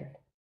 good.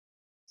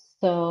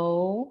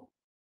 So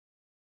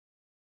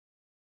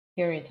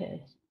here it is.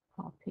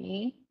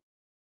 Copy.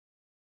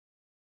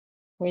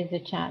 Where's the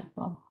chat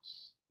box?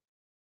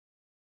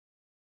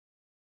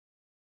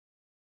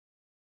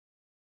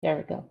 There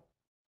we go.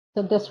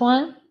 So this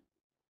one.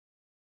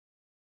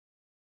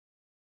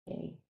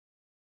 Okay.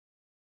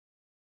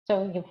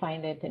 So you can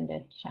find it in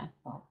the chat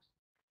box.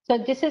 So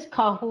this is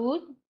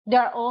Kahoot.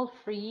 They're all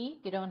free.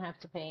 You don't have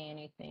to pay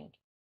anything.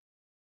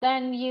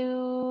 Then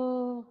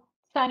you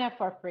sign up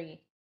for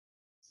free.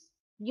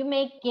 You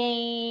make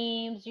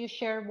games, you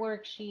share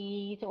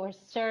worksheets or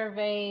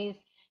surveys.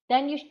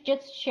 Then you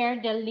just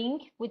share the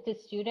link with the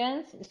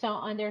students. So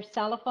on their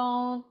cell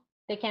phone,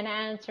 they can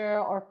answer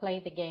or play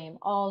the game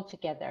all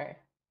together.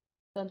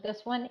 So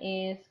this one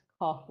is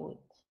Kahoot.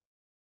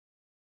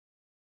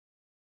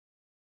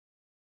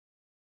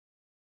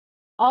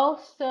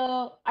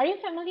 Also, are you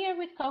familiar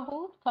with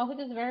Kahoot? Kahoot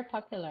is very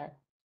popular.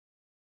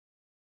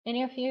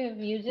 Any of you have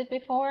used it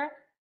before?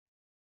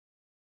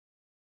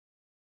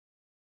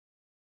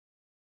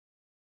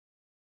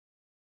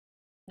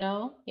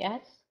 No?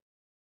 Yes?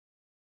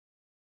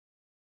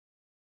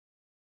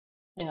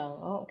 No?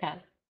 Oh,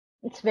 okay.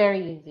 It's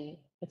very easy.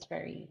 It's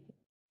very easy.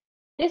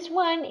 This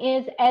one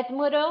is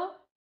Edmodo.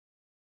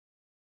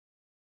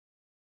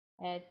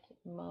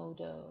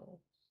 Edmodo.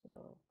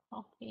 So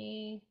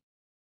copy.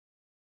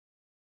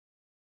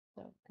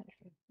 So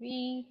Control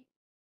V.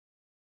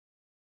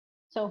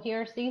 So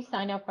here's the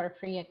sign up for a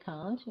free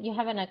account. You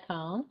have an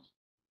account.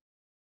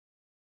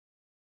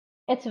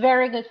 It's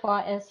very good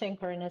for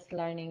asynchronous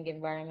learning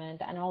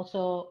environment and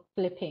also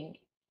flipping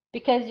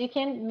because you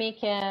can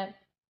make a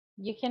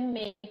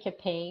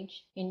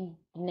page in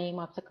the name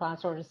of the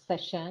class or the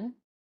session,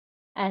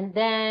 and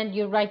then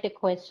you write the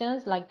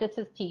questions like this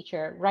is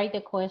teacher, write the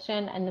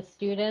question and the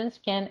students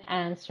can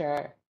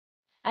answer,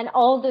 and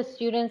all the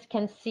students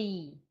can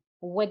see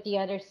what the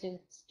other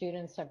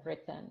students have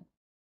written.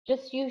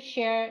 Just you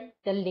share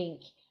the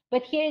link.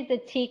 But here is the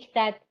tick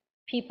that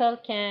people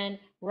can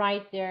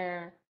write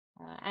their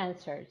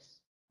answers.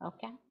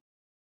 Okay.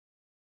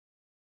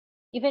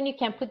 Even you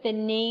can put the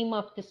name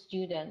of the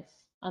students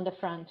on the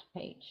front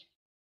page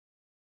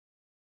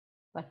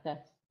like this.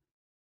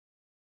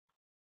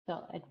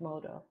 So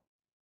Edmodo.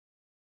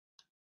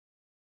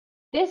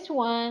 This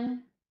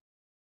one,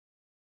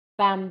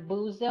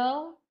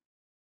 Bamboozle.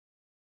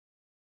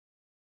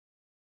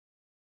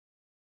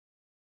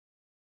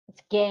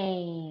 It's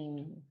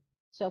game.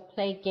 So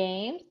play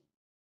games,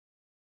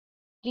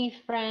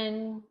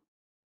 different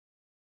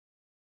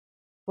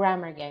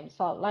grammar games.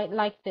 So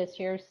like this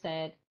here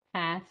said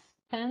past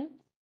tense.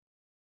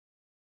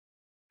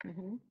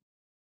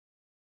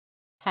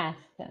 Past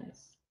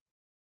tense.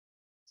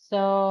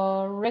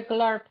 So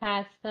regular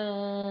past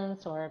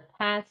tense or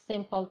past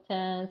simple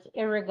tense,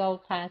 irregular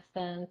past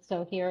tense.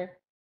 So here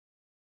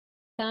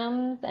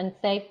comes and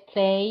say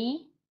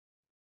play.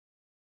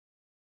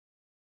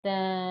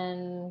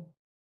 Then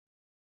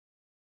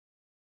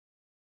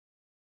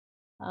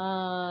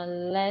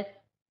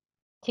let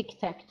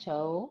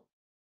tic-tac-toe.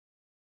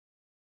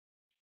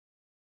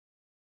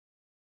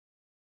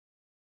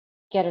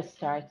 Get us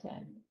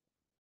started.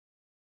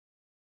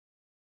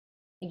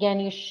 Again,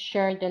 you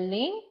share the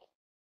link.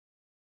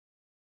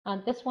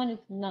 This one is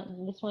not.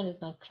 This one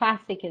is not.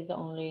 Classic is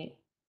only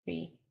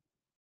free.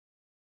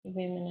 Give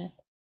me a minute.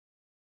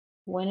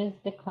 When is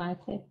the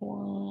classic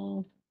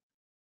one?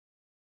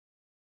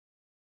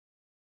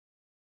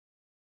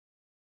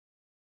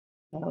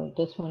 Oh,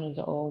 this one is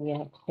old. You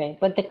have to pay.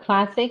 But the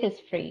classic is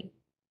free.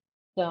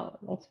 So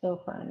let's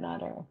go for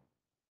another.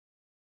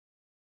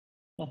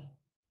 Yeah.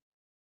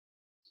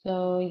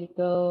 So you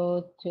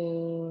go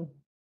to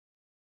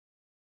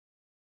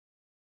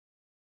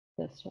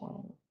this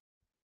one.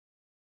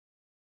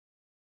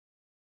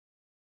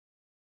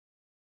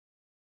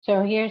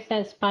 So here it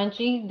says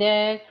Spongy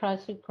the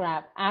Krusty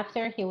Krab.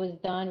 After he was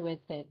done with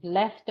it,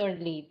 left or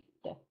leave?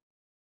 So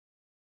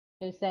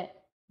it said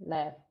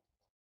left.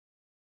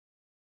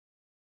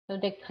 So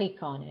they click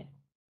on it.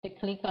 They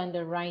click on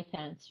the right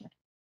answer.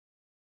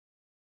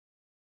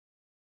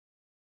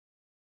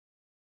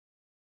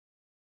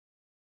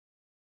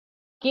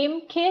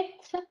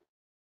 Gimkit.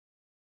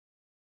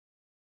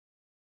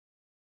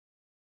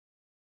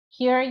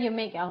 Here you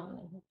make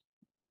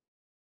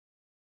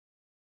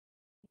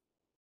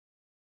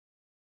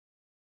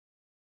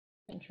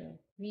Control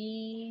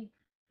V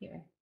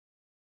here.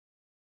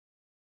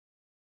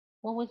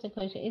 What was the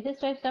question? Is this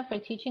website for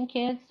teaching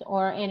kids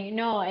or any?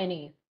 No,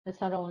 any.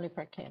 It's not only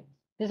for kids.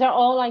 These are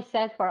all I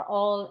said for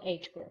all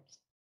age groups.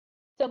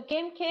 So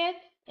Game Kit,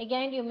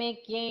 again, you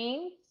make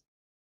games.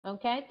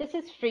 Okay, this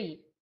is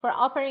free for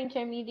upper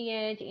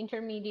intermediate,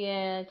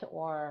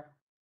 or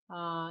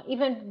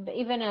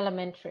even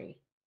elementary.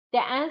 They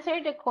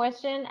answer the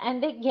question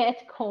and they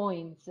get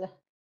coins.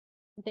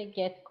 They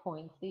get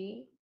coins.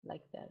 See,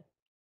 like that.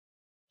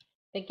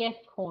 They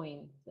get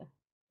coins.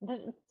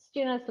 The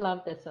students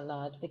love this a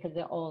lot because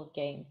they're all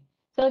games.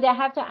 So they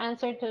have to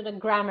answer to the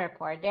grammar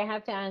part. They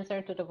have to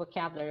answer to the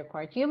vocabulary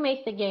part. You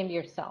make the game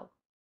yourself.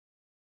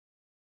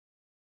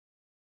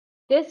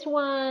 This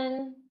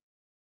one,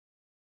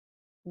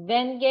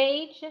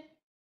 Vengage,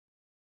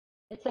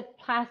 it's a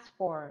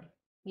platform.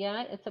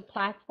 Yeah, it's a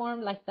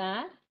platform like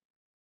that.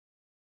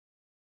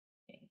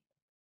 Okay.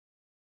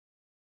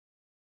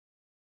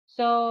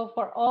 So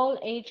for all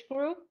age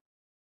group,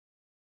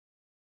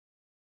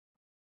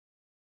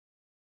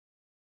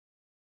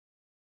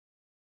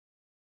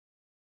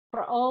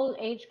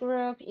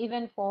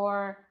 even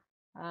for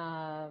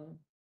um,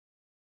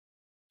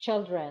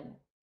 children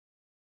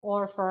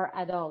or for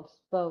adults,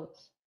 both.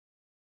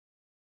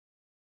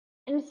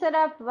 Instead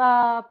of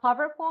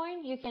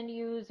PowerPoint, you can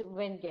use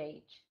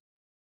Vengage.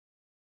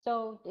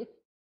 So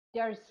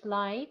there are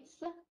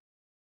slides.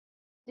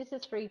 This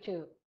is free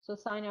too. So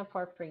sign up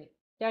for free.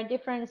 There are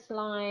different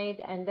slides,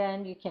 and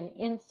then you can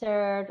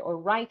insert or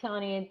write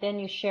on it. Then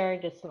you share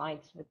the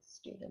slides with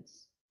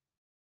students.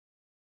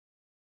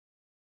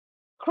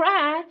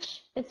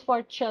 Scratch is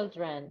for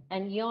children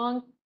and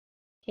young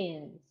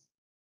teens.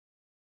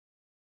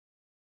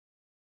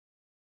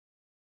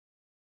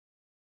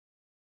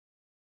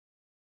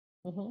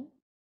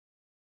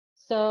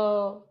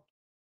 So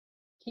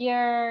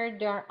here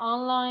there are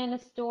online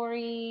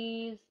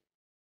stories,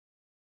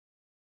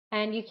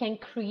 and you can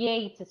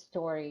create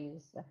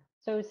stories.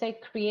 So say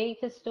create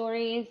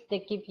stories, they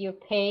give you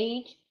a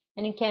page,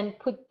 and you can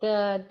put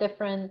the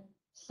different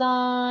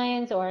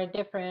signs or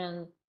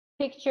different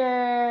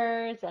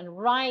pictures and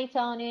write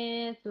on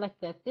it like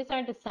this. These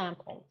are the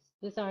samples.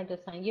 These are the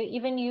signs. You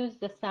even use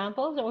the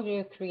samples or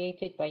you create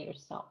it by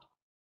yourself.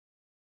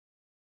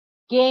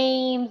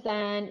 Games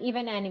and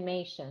even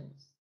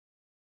animations.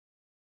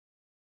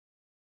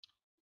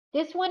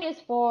 This one is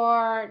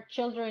for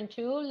children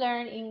to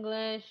learn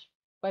English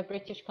by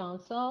British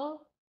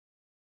Council.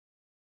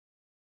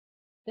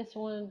 This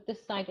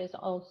site is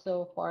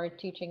also for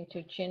teaching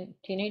to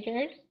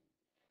teenagers.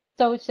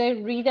 So it's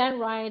a read and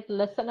write,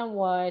 listen and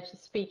watch,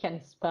 speak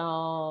and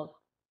spell,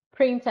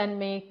 print and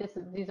make.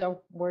 These are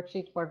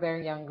worksheets for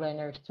very young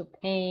learners to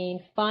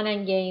paint, fun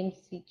and games.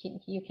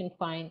 You can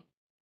find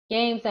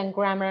games and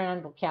grammar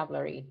and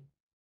vocabulary.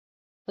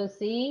 So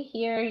see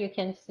here, you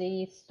can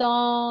see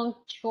songs,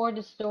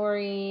 short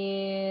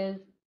stories,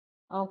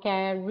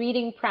 okay,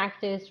 reading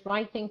practice,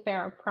 writing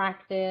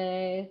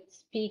practice,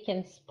 speak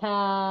and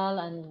spell,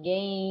 and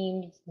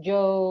games,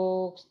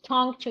 jokes,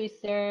 tongue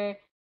twister.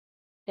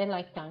 They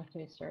like tongue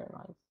twister a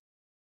lot.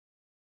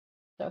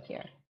 So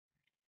here,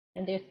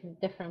 and there's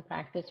different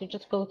practice. You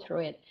just go through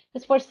it.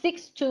 It's for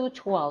 6 to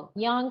 12,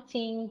 young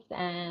teens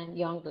and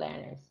young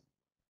learners.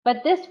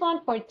 But this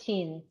one for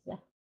teens.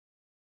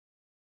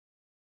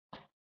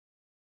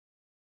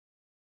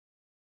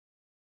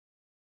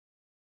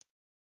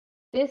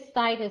 This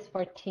site is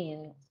for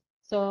teens.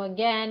 So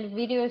again,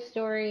 video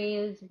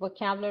stories,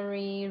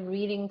 vocabulary,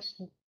 reading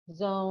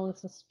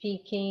zones,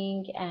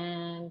 speaking,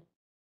 and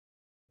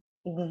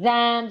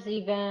exams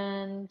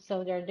even.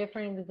 So there are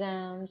different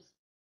exams.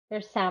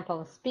 There's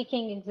samples,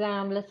 speaking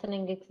exam,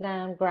 listening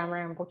exam,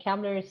 grammar and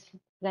vocabulary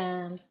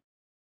exam,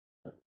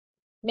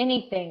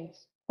 many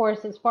things,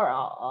 courses for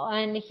all.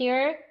 And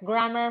here,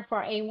 grammar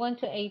for A1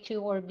 to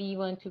A2 or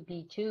B1 to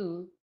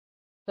B2.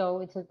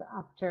 So it is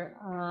after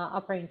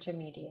upper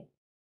intermediate.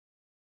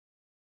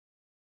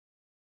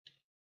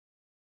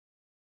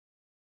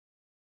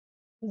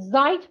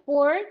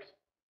 Board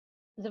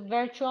is a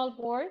virtual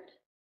board.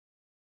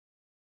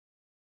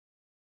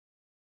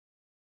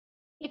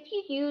 If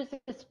you use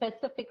a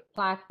specific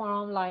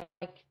platform like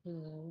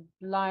Zoom,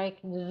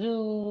 like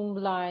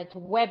WebEx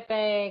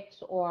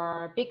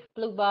or Big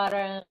Blue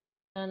Button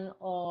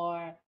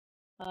or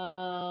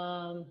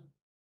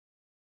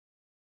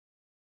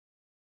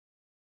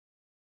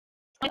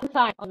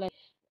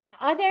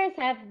others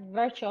have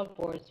virtual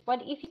boards,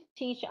 but if you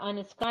teach on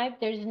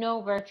Skype, there's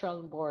no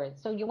virtual board.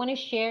 So you want to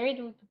share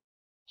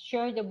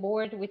the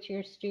board with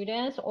your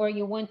students, or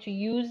you want to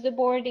use the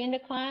board in the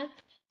class.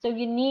 So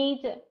you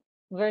need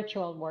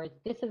virtual boards.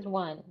 This is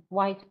one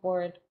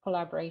whiteboard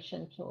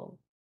collaboration tool,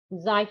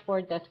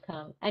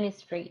 Ziteboard.com, and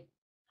it's free.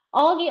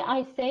 All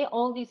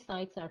these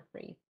sites are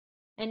free.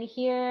 And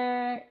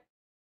here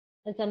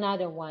is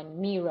another one,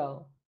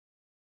 Miro.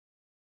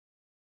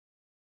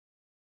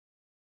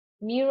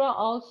 Miro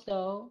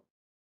also,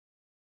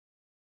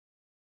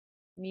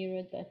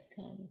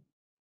 Miro.com.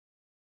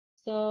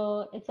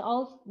 So it's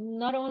also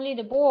not only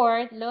the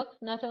board, look,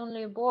 not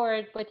only a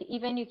board, but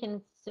even you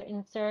can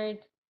insert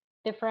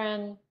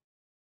different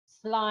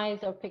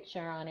slides or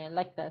picture on it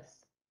like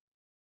this.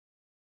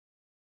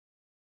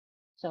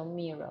 So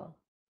Miro.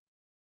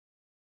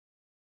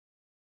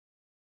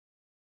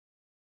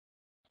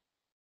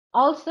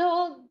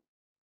 Also,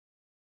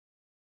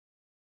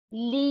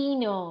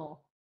 Lino.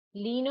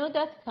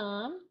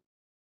 Lino.com.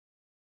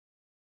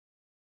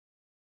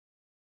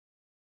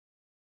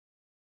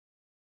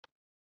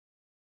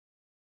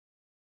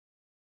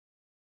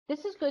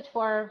 This is good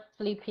for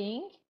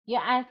flipping. You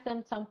ask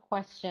them some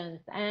questions,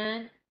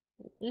 and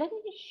let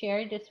me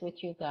share this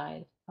with you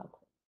guys.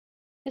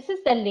 This is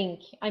the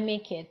link. I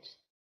make it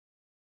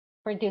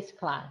for this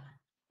class.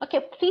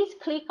 Okay, please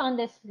click on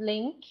this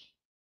link.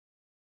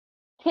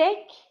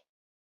 Take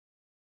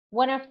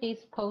one of these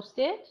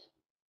post-it.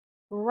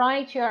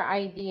 Write your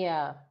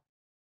idea.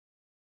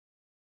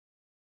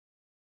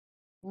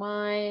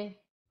 My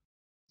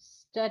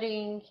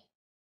studying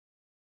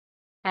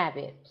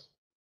habit.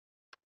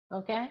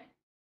 Okay?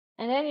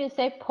 And then you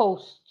say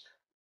post.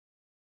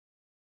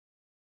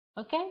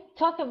 Okay?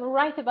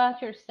 Write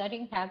about your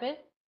studying habit.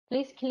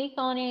 Please click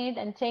on it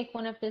and take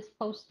one of these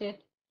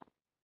post-it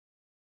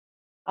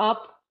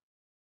up,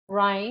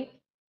 right?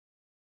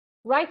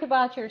 Write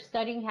about your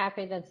studying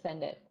habit and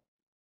send it.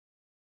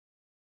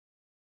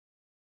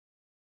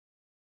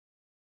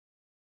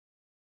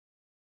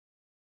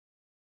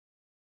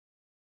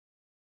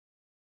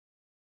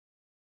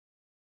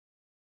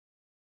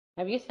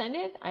 Have you sent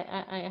it?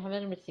 I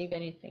haven't received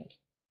anything.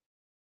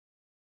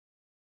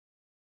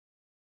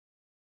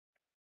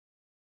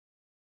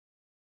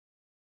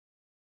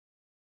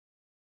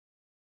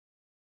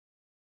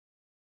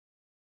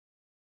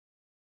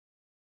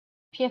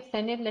 If you have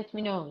sent it, let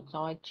me know. So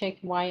I check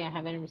why I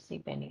haven't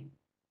received any.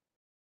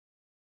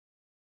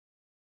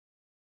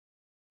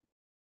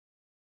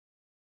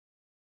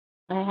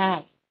 I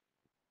have.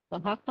 So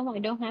how come I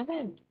don't have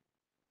it?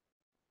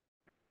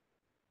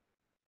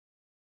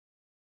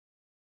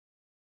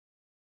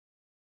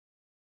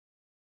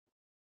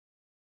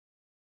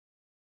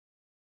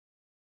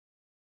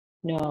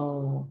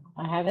 No,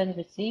 I haven't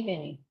received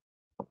any.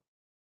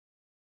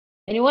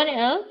 Anyone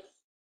else?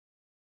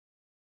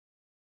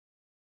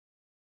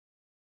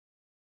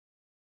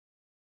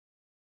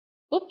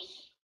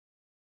 Oops.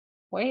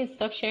 Why is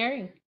stop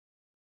sharing?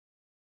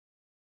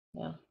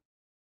 No,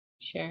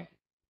 share.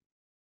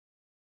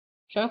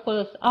 Shrug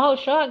was, oh,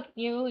 Shrug,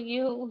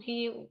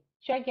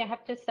 Shrug, you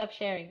have to stop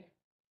sharing.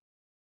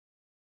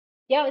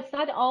 Yeah, it's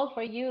not all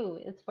for you.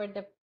 It's for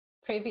the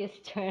previous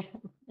term.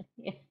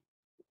 Yeah.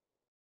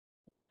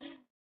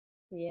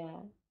 Yeah.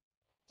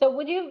 So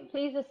would you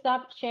please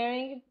stop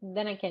sharing?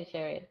 Then I can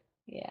share it.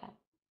 Yeah.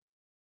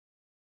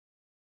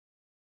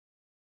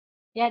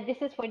 Yeah, this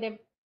is for the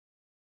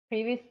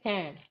previous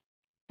term.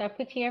 So I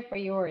put here for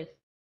yours.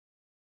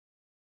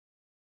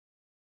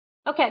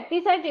 Okay,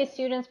 these are the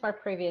students for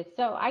previous.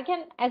 So I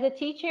can, as a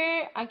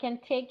teacher, I can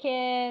take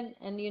it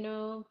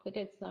and, put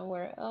it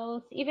somewhere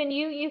else. Even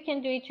you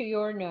can do it to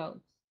your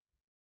notes.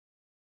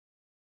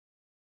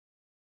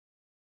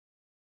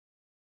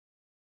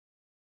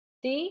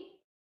 See?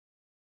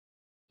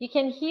 You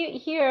can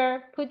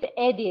here put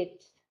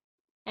edit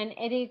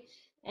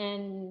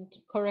and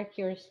correct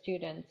your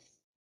students.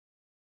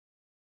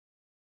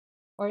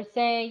 Or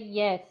say,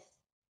 yes,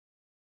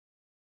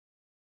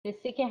 the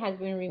sticky has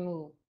been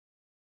removed.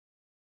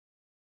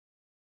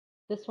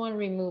 This one,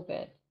 remove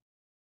it.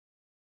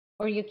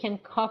 Or you can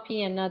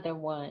copy another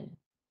one.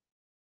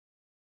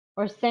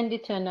 Or send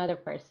it to another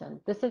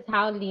person. This is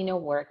how Lino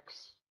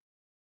works.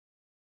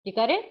 You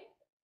got it?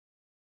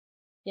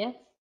 Yes?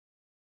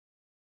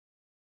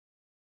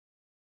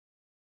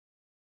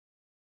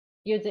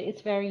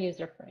 It's very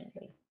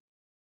user-friendly.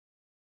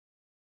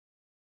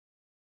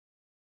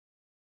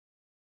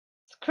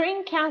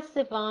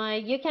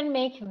 Screencastify, you can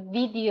make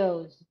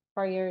videos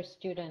for your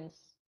students.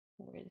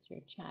 Where's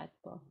your chat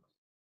box?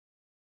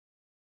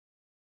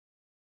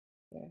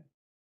 Here.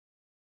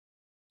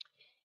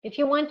 If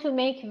you want to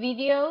make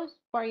videos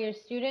for your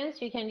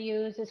students, you can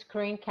use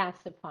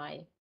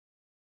Screencastify.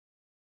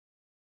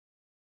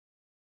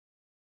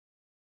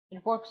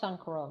 It works on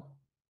Chrome.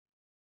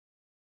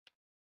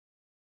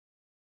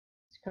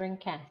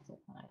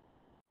 Screencastify.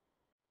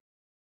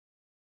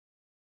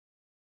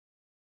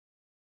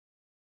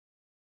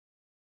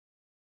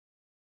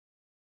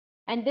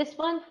 And this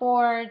one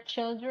for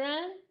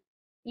children,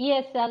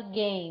 ESL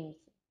games.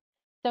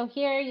 So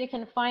here you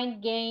can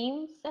find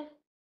games.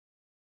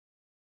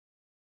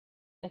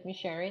 Let me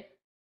share it.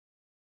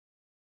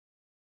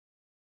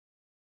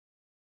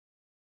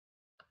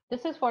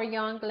 This is for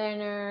young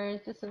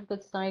learners. This is a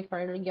good site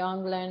for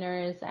young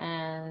learners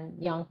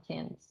and young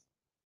teens.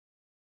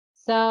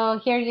 So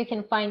here you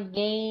can find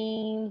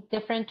games,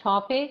 different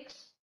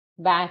topics,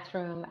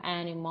 bathroom,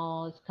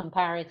 animals,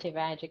 comparative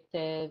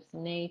adjectives,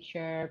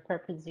 nature,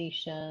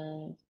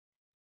 prepositions,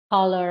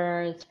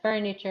 colors,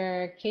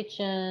 furniture,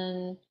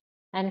 kitchen,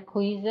 and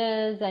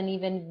quizzes, and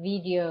even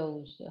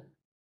videos,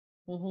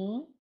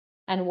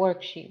 and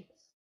worksheets.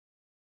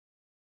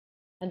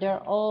 And they're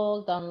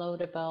all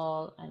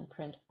downloadable and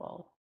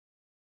printable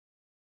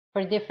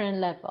for different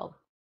levels.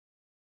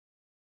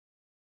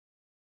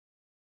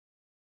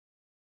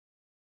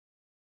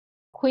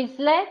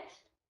 Quizlet,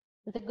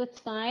 It's a good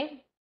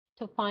site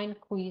to find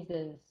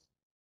quizzes.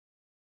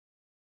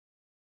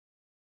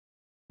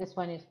 This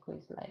one is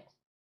Quizlet.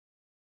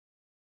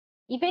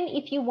 Even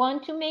if you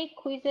want to make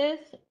quizzes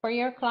for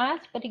your class,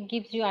 but it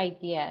gives you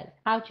ideas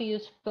how to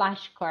use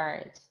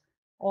flashcards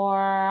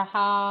or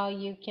how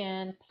you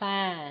can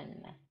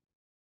plan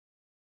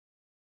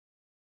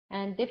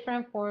and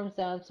different forms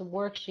of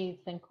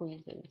worksheets and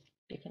quizzes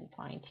you can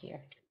find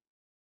here.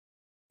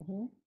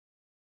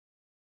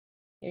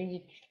 Here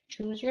you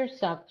choose your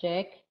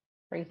subject.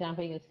 For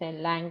example, you say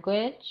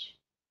language,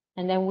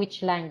 and then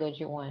which language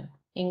you want.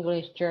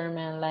 English,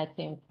 German,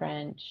 Latin,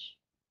 French.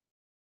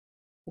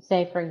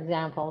 Say, for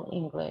example,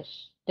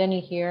 English. Then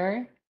you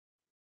here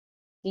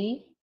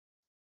see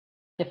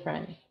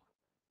different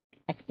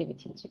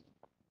activities.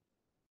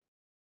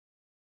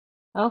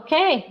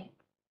 Okay.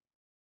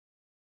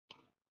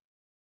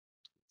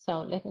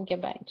 So let me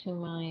get back to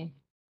my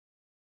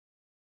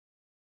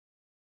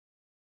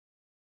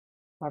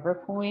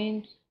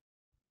PowerPoint.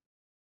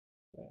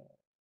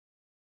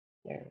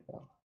 There we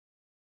go.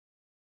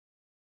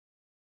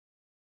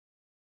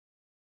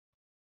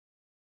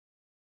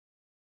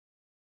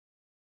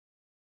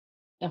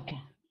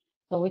 Okay.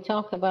 So we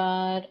talked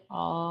about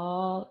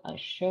all. I'll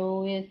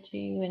show it to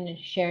you and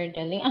share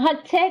the link.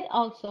 TED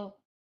also.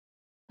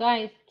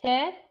 Guys,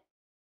 TED,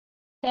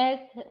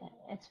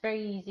 it's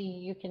very easy.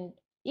 You can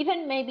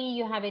even maybe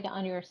you have it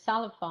on your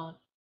cell phone.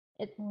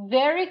 It's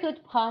very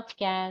good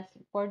podcast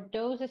for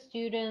those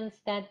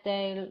students that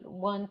they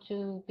want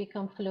to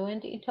become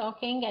fluent in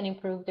talking and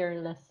improve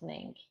their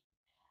listening.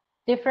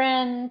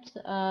 Different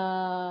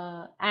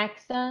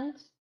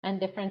accents and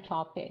different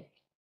topics.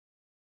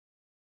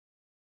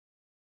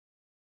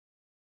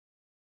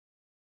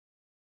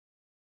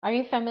 Are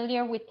you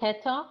familiar with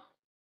TED Talk?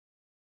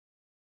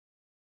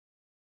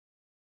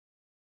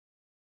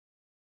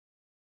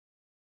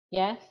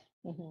 Yes.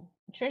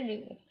 Sure.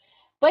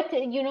 But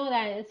you know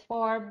that it's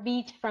for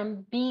B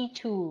from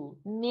B2,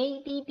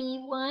 maybe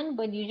B1,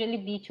 but usually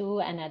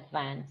B2 and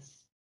advanced,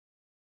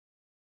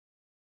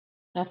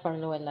 not for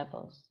lower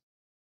levels.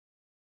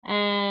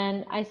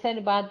 And I said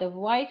about the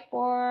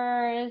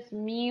whiteboards,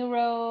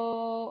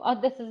 Miro. Oh,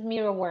 this is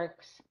Miro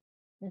Works.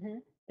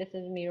 This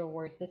is Miro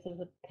Works. This is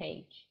a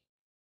page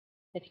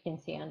that you can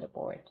see on the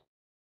board.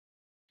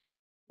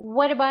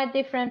 What about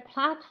different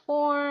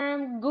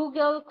platform?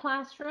 Google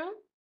Classroom.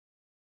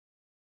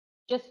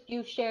 Just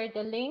you share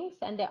the links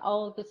and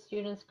all the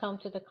students come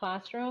to the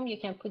classroom. You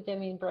can put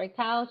them in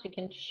breakouts. You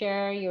can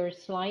share your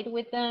slide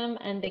with them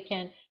and they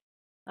can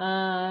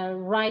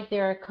write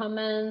their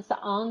comments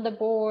on the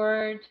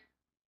board.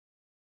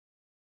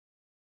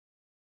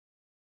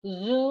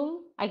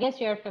 Zoom, I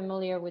guess you're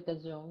familiar with the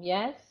Zoom,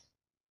 yes?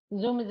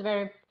 Zoom is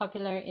very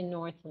popular in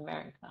North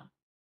America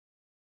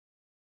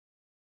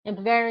and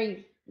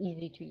very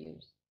easy to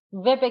use.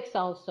 Webex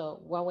also,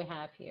 what we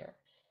have here.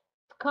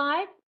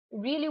 Skype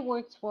really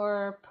works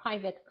for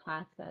private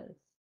classes.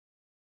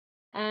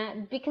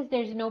 And because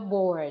there's no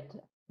board,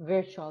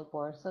 virtual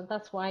board, so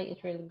that's why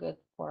it's really good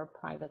for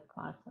private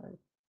classes.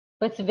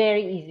 But it's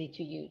very easy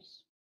to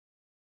use.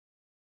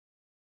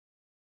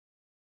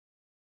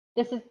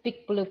 This is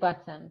big blue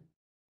button.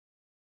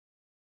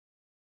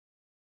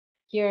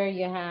 Here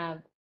you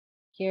have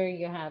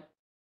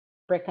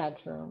breakout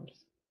rooms,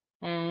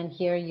 and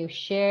here you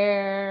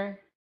share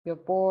your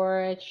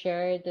board,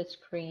 share the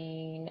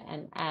screen,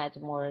 and add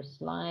more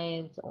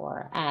slides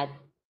or add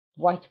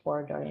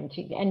whiteboard or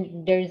into.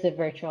 And there's a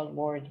virtual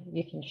board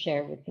you can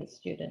share with the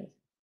students.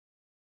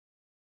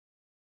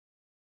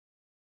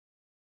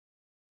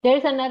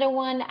 There's another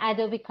one,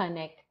 Adobe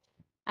Connect.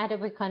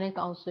 Adobe Connect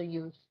also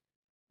used.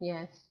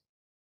 Yes.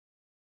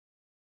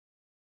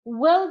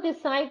 Will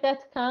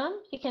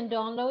decide.com, you can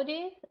download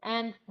it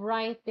and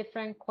write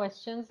different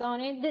questions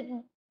on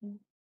it.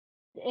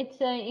 It's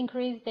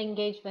increased the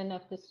engagement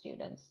of the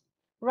students.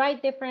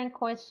 Write different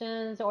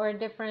questions or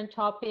different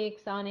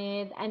topics on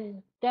it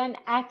and then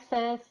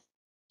access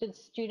to the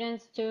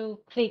students to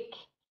click.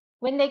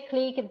 When they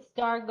click, it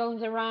starts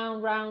going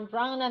around,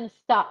 round, and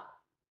stop.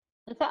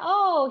 And say,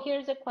 oh,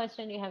 here's a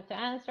question you have to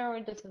answer,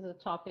 or this is a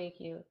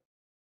topic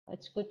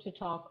it's good to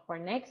talk for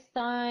next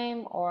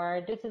time,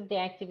 or this is the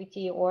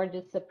activity, or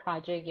this is a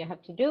project you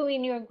have to do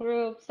in your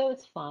group. So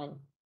it's fun.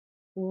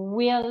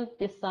 Will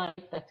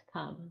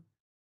decide.com.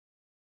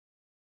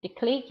 You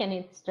click and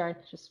it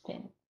starts to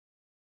spin.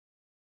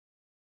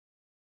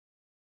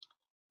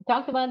 We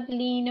talked about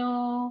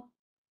Lino.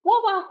 What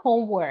about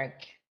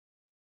homework?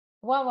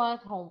 What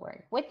about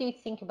homework? What do you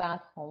think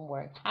about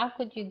homework? How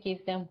could you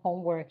give them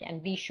homework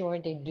and be sure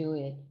they do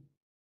it?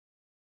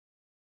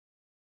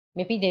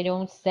 Maybe they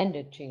don't send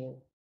it to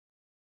you.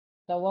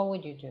 So what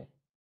would you do?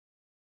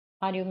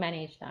 How do you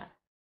manage that?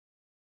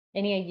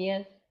 Any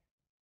ideas?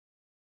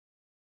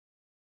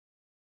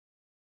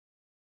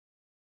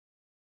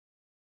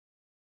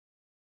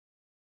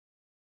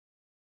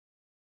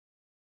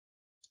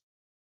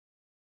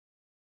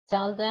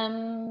 Tell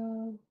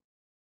them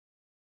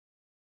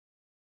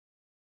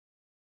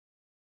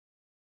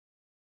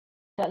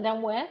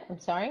what?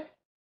 I'm sorry.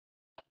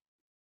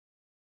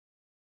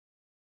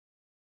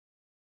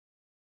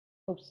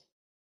 Oops,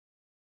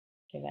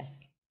 go back.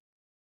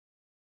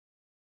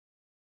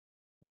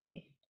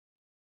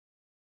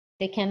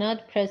 They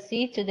cannot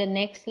proceed to the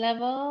next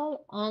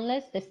level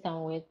unless they're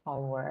done with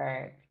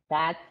homework.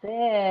 That's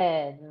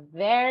it.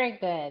 Very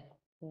good.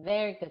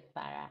 Very good,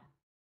 Farah.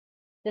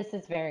 This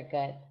is very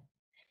good.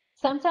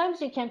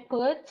 Sometimes you can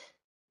put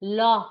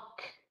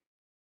lock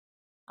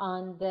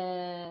on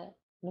the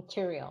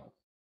material.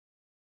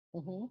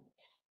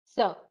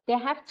 So they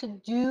have to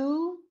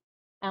do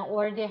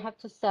or they have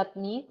to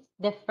submit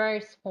the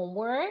first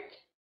homework.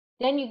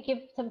 Then you give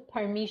them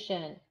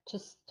permission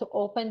to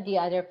open the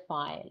other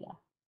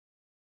file.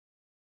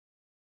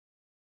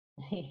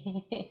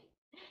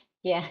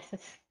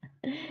 Yes,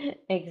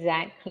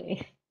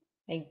 exactly.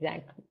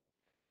 Exactly.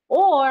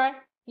 Or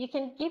you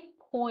can give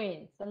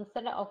points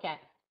instead of, okay,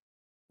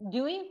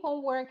 doing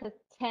homework is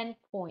 10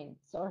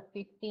 points or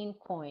 15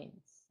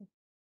 points.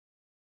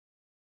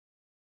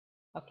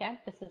 Okay,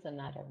 this is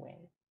another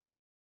way.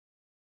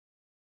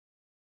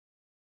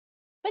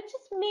 But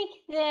just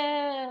make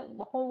the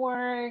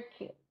homework.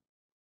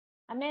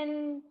 I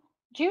mean,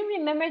 do you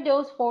remember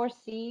those 4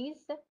 C's?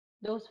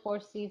 Those 4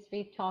 C's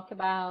we talk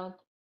about,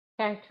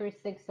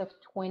 characteristics of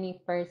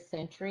 21st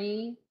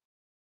century.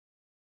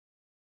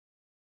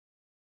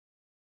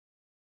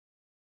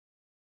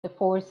 The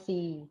 4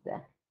 C's.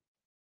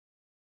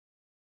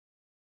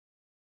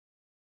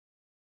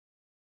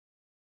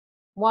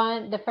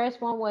 The first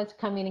one was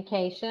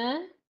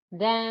communication,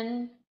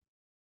 then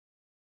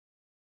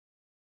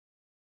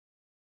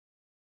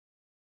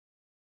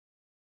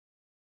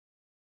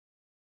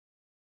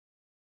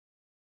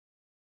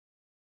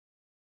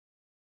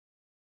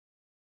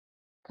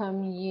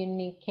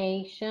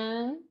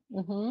communication,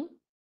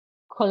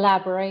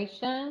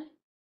 collaboration,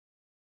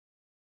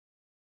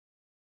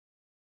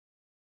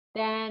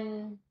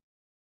 then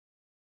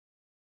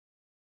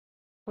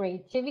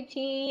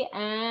creativity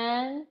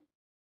and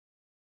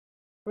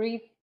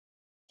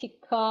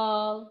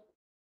critical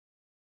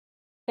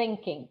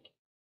thinking.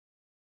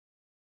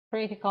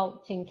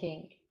 Critical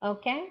thinking.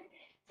 Okay?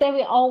 So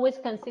we always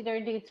consider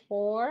these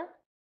four.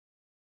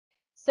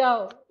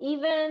 So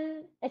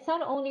even it's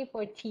not only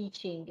for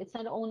teaching, it's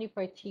not only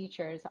for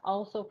teachers,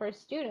 also for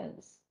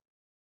students.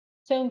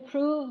 To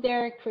improve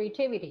their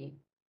creativity,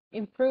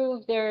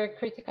 improve their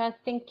critical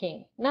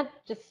thinking, not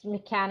just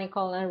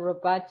mechanical and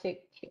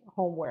robotic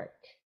homework.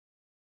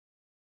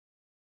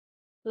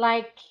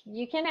 Like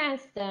you can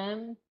ask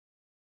them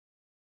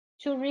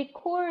to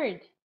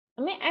record.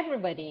 I mean,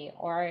 everybody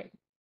or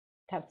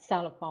have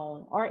cell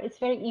phone, or it's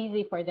very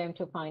easy for them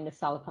to find a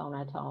cell phone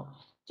at home.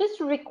 Just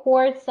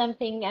record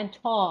something and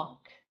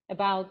talk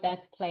about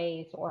that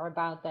place or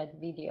about that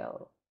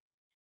video.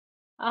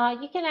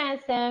 You can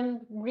ask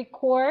them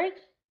record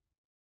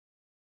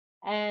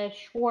a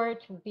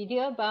short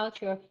video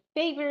about your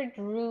favorite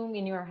room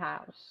in your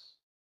house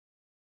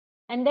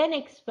and then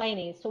explain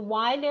it. So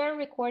while they're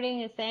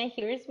recording and saying,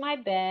 here's my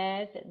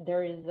bed,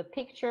 there is a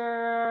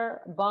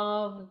picture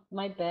above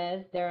my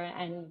bed there,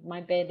 and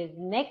my bed is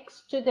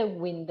next to the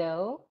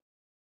window.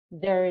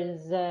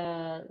 There's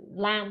a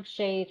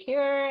lampshade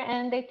here,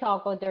 and they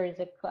talk about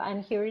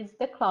and here is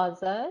the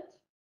closet.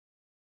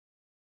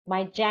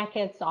 My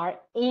jackets are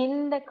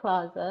in the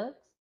closet.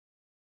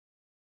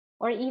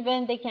 Or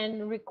even they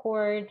can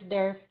record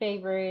their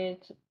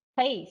favorite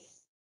place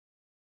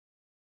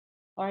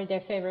or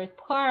their favorite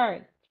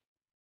park,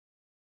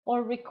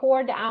 or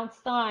record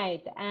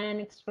outside and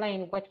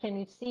explain what can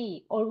you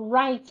see, or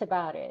write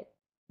about it.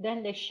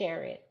 Then they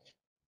share it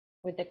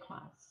with the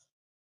class.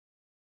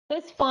 So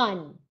it's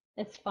fun.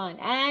 It's fun,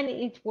 and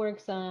it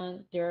works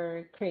on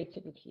their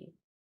creativity.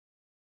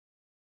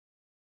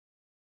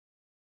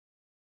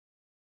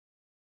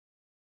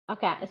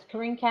 Okay, a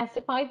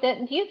Screencastify.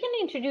 That you can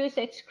introduce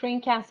a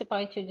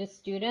Screencastify to the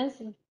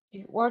students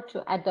or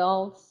to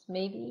adults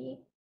maybe,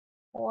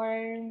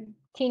 or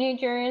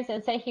teenagers,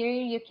 and say here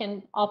you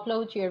can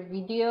upload your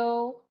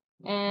video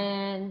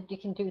and you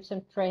can do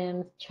some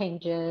trims,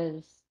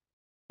 changes,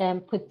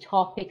 then put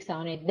topics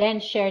on it, then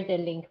share the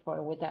link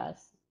with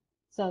us.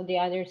 So the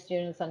other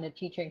students and the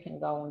teacher can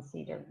go and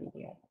see their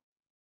video.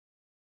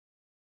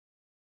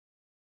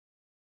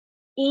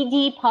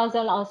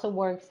 Edpuzzle also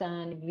works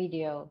on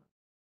video.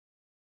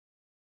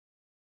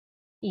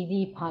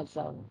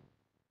 Edpuzzle.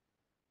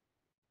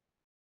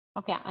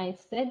 Okay, I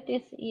said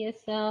this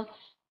ESL.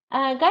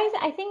 Guys,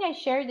 I think I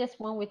shared this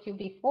one with you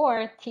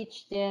before,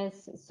 Teach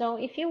This. So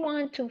if you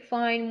want to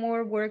find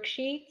more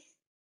worksheets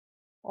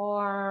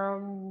or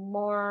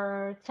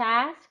more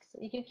tasks,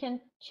 you can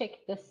check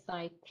this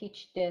site,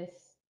 Teach This.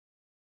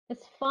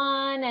 It's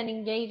fun and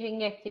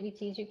engaging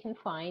activities you can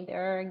find.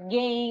 There are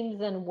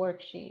games and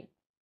worksheets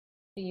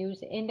to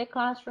use in the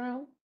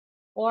classroom,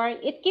 or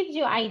it gives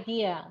you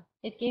idea.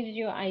 It gives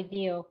you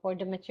idea for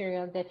the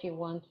material that you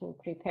want to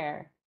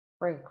prepare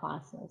for your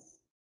classes.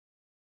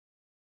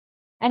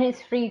 And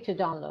it's free to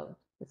download.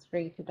 It's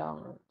free to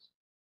download.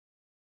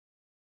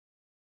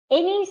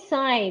 Any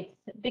sites,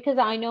 because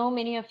I know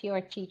many of you are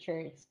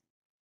teachers,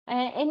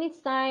 any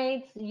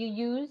sites you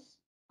use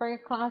for your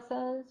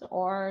classes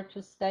or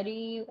to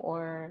study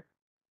or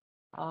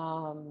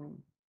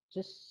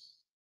Just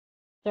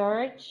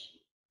search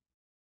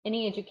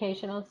any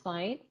educational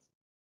sites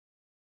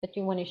that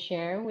you want to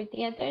share with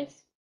the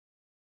others.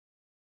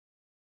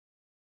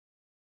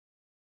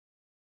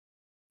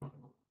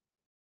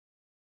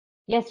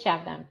 Yes,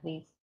 Shabdan,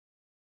 please.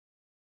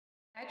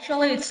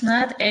 Actually, it's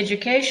not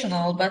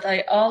educational, but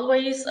I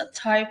always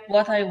type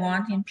what I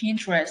want in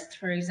Pinterest.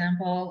 For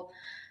example,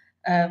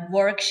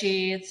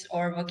 worksheets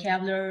or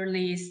vocabulary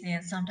lists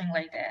and something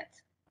like that.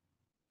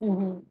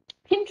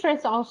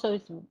 Pinterest also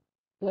is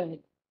good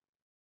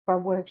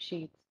for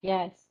worksheets.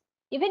 Yes.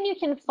 Even you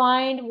can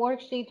find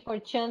worksheets for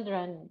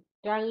children.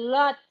 There are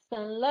lots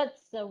and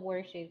lots of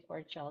worksheets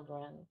for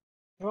children.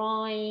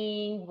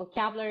 Drawing,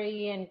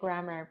 vocabulary, and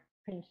grammar.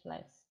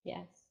 Pinterest.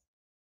 Yes.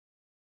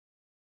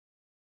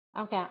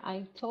 Okay,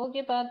 I told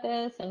you about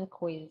this and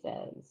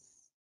quizzes.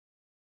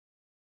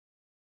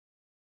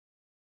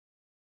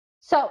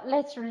 So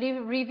let's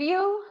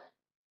review.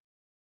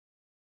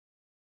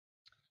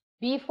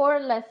 Before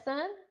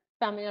lesson,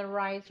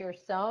 familiarize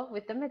yourself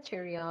with the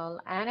material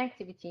and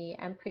activity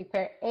and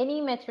prepare any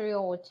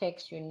material or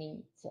text you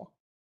need.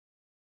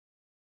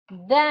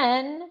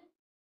 Then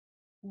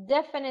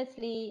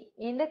definitely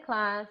in the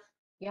class,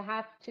 you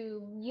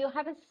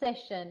have a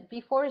session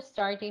before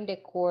starting the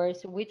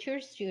course with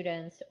your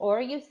students, or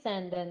you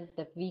send them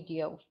the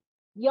video.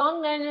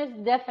 Young learners,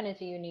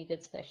 definitely you need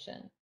a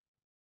session.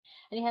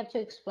 And you have to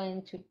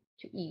explain to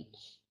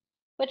each.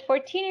 But for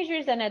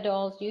teenagers and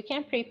adults, you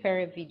can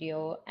prepare a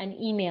video and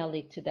email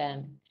it to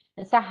them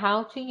and say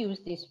how to use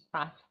this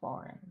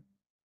platform.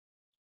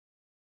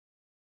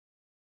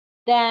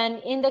 Then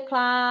in the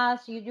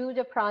class, you do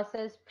the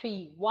process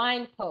pre,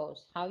 while,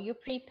 post, how you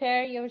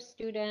prepare your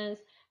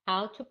students,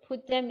 how to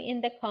put them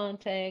in the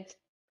context,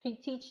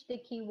 pre-teach the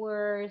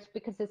keywords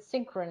because it's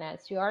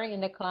synchronous. You are in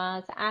the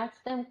class,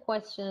 ask them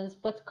questions,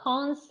 but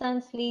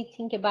constantly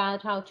think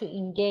about how to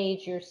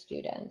engage your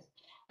students.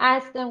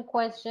 Ask them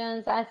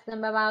questions, ask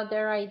them about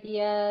their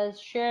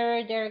ideas,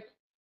 share their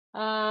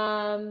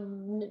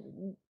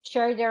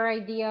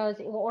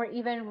ideas, or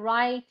even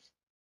write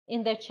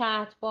in the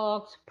chat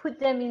box, put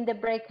them in the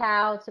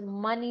breakouts,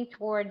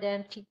 monitor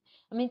them.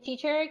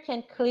 Teacher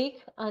can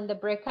click on the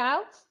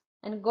breakouts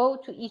and go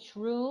to each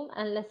room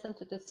and listen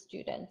to the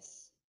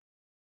students.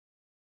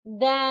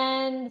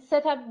 Then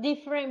set up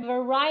different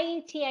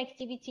variety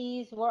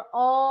activities for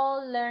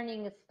all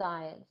learning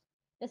styles.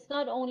 It's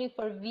not only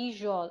for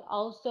visual,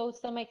 also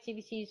some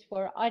activities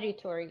for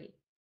auditory,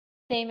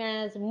 same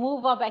as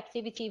move up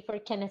activity for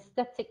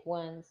kinesthetic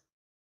ones,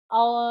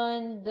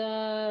 on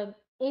the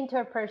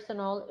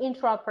interpersonal,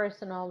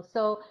 intrapersonal.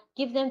 So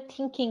give them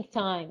thinking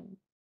time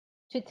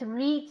to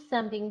read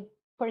something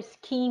for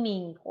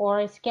scheming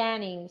or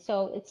scanning.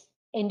 So it's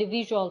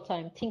individual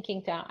time,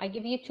 thinking time. I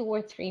give you 2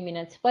 or 3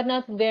 minutes, but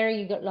not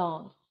very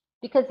long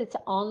because it's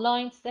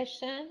online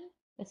session.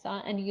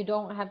 And you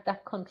don't have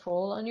that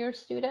control on your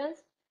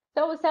students.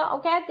 So we say,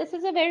 okay, this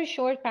is a very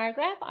short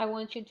paragraph. I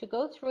want you to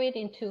go through it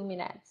in 2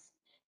 minutes.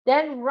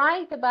 Then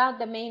write about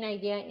the main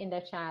idea in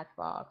the chat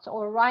box,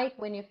 or write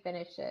when you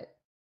finish it.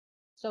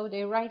 So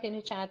they write in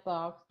the chat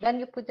box, then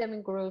you put them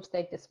in groups,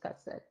 they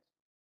discuss it.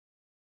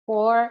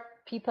 For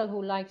people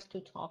who likes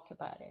to talk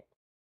about it.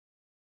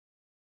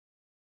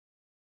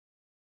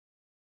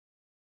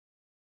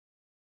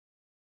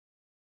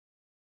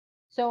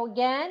 So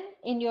again,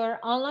 in your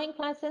online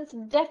classes,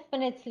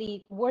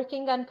 definitely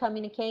working on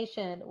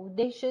communication.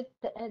 They should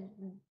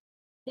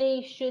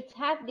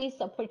have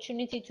this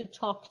opportunity to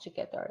talk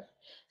together.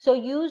 So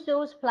use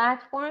those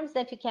platforms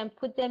that you can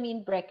put them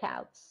in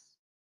breakouts.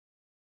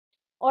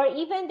 Or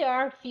even there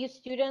are a few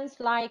students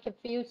like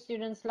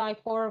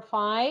 4 or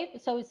 5.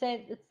 So it's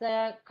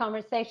a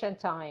conversation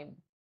time.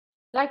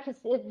 Like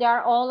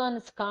they're all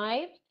on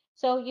Skype.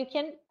 So you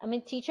can,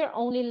 teacher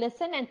only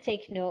listen and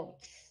take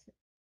notes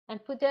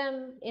and put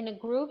them in a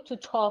group to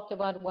talk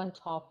about one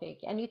topic.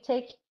 And you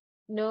take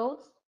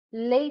notes.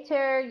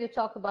 Later, you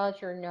talk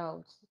about your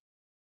notes.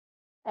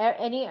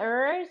 Any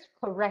errors,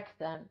 correct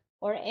them.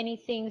 Or any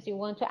things you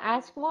want to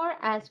ask more,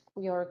 ask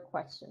your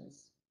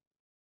questions.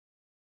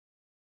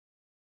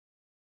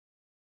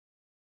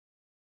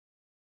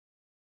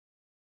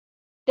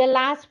 The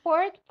last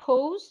part,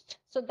 post.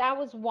 So that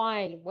was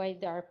while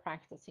they are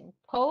practicing.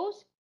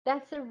 Post,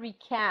 that's a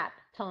recap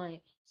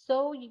time.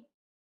 So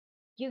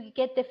you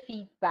get the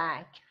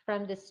feedback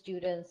from the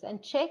students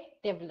and check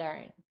they've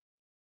learned.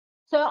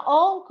 So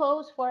all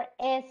goes for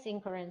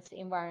asynchronous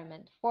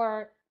environment,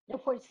 for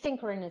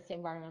synchronous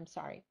environment,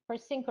 for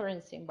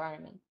synchronous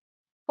environment.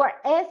 For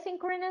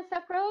asynchronous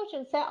approach,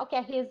 and say,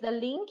 okay, here's the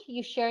link.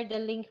 You share the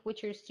link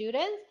with your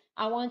students.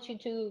 I want you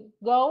to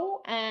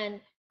go and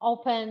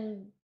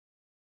open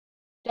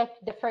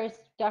the first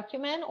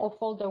document or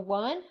folder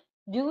 1,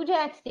 do the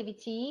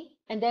activity,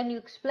 and then you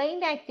explain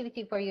the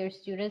activity for your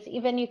students.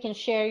 Even you can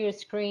share your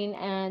screen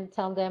and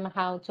tell them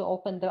how to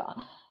open the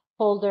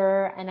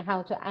folder and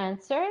how to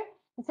answer.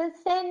 And then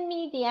send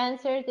me the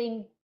answers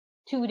in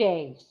 2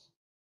 days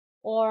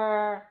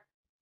or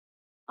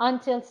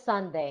until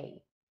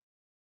Sunday,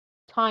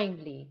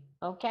 timely,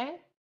 okay?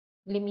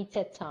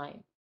 Limited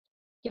time.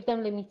 Give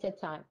them limited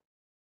time.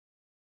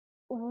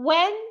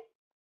 When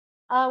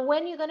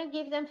you're going to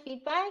give them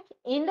feedback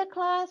in the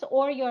class,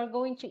 or you're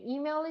going to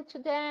email it to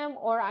them,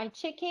 or I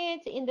check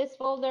it in this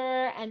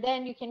folder, and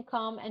then you can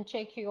come and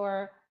check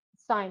your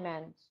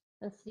assignment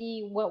and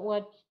see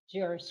what's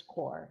your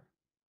score.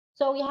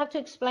 So you have to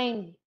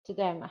explain to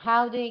them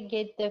how they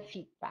get the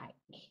feedback.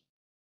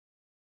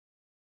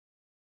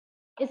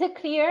 Is it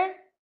clear?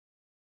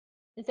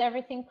 Is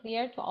everything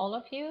clear to all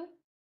of you?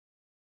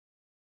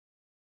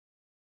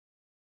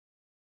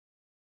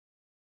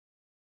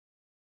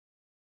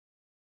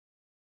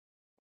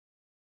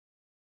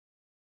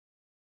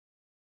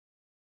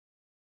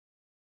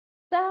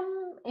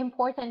 Some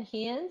important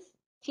hints.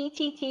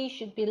 TTT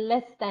should be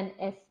less than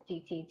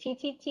STT.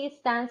 TTT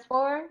stands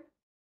for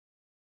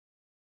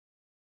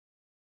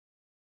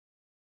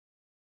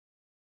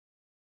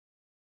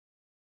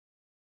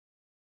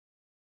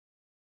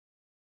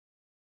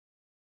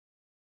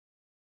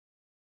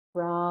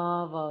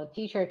bravo.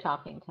 Teacher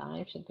talking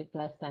time should be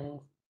less than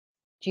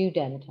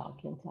student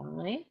talking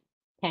time.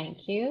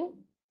 Thank you.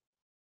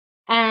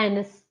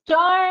 And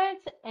start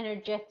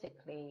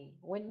energetically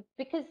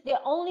because they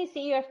only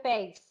see your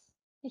face.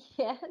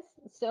 Yes.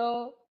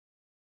 So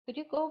could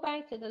you go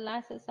back to the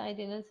last slide? I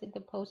didn't see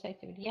the post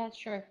activity. Yeah,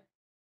 sure.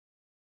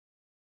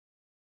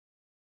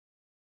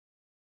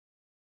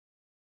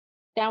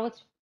 That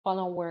was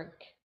follow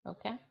work.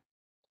 Okay.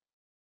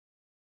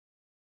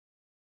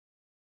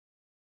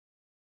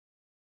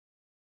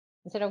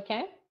 Is it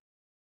okay?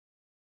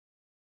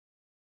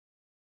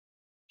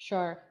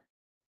 Sure.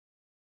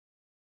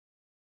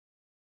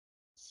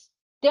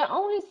 They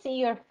only see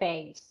your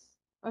face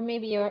or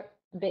maybe your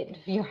bit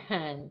of your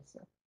hands.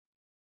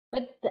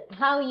 But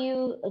how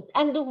you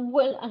and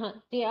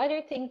the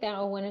other thing that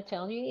I want to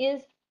tell you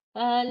is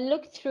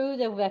look through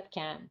the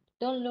webcam.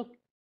 Don't look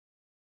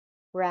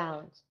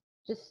round,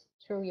 just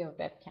through your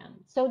webcam.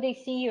 So they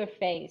see your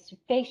face.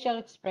 Facial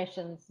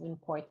expressions is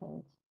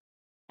important.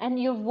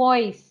 And your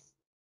voice,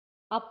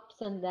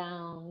 ups and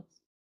downs,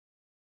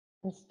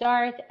 and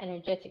start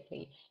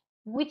energetically.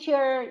 With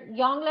your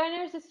young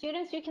learners, the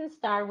students, you can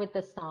start with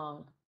the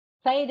song.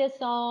 Play the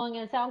song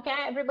and say, okay,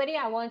 everybody,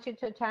 I want you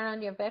to turn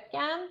on your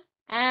webcam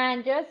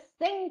and just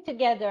sing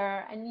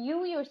together. And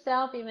you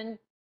yourself even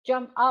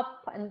jump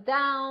up and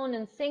down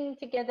and sing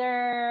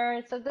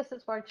together. So this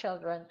is for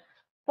children.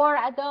 For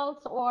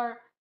adults or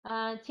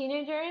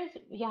teenagers,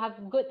 you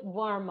have good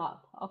warm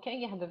up. Okay,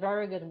 you have a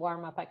very good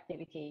warm up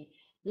activity.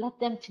 Let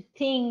them to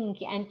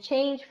think and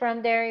change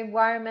from their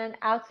environment,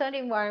 outside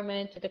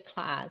environment, to the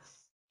class.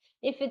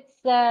 If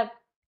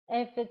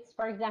it's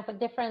for example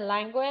different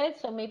language,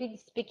 so maybe they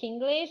speak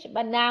English,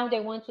 but now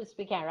they want to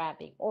speak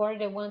Arabic, or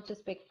they want to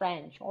speak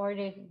French, or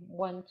they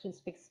want to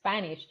speak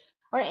Spanish,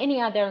 or any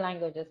other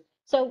languages.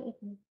 So,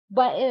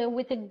 but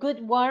with a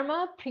good warm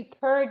up,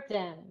 prepare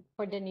them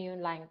for the new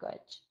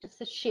language.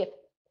 Just a shift.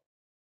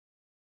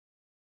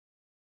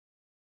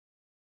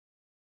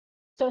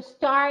 So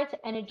start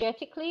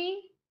energetically,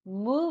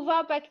 move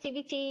up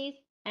activities,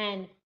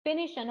 and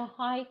finish on a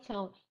high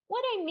tone.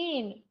 What I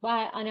mean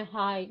by on a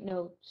high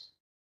note?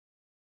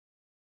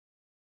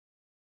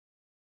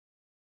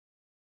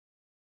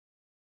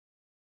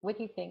 What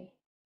do you think?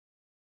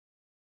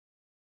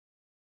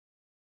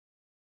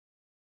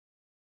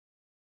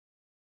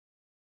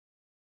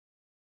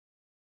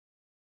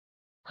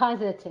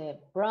 Positive.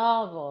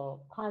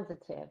 Bravo.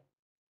 Positive.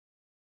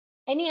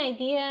 Any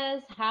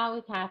ideas how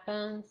it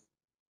happens?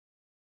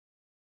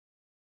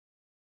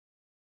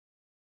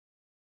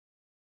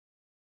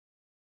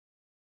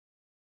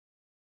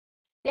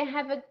 They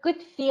have a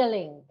good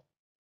feeling.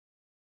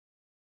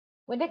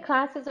 When the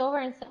class is over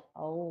and say,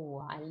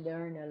 oh, I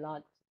learned a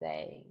lot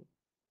today.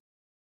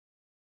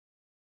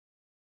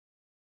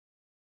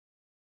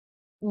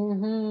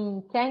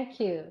 Thank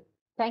you.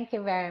 Thank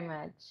you very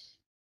much.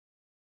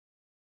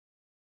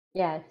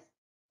 Yes.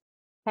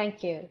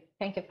 Thank you.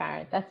 Thank you,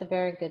 Farah. That's a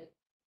very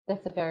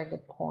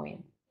good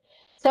point.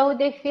 So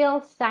they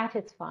feel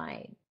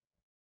satisfied.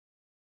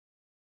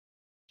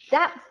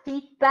 That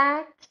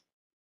feedback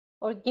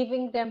or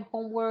giving them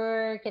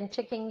homework and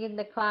checking in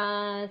the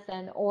class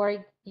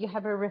or you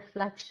have a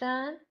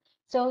reflection.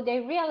 So they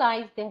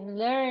realize they've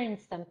learned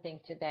something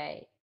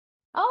today.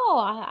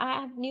 Oh, I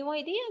have new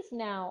ideas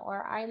now,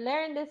 or I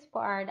learned this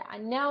part. I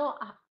know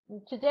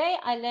today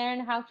I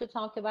learned how to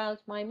talk about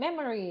my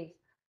memories,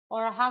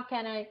 or how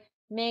can I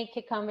make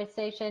a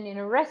conversation in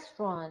a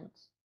restaurant.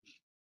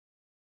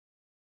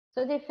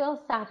 So they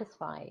feel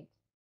satisfied.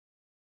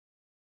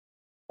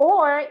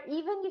 Or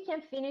even you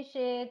can finish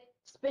it,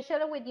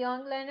 especially with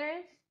young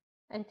learners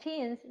and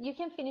teens, you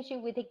can finish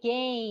it with a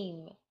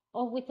game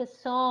or with a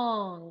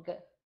song.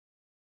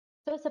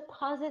 So it's a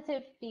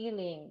positive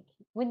feeling.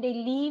 When they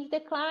leave the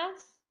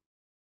class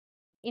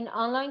in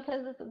online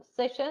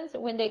sessions,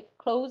 when they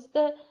close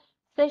the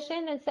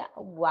session and say,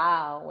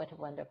 wow, what a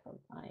wonderful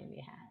time we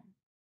had.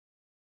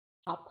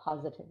 How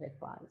positive it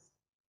was.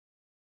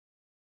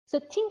 So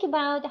think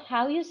about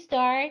how you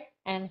start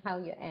and how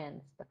you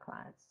end the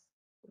class.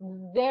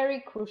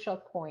 Very crucial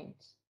point.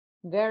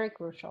 Very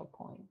crucial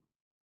point.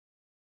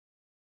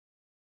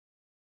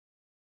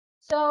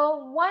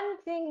 So one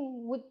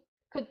thing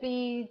could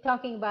be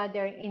talking about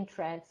their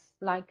interests,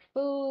 like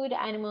food,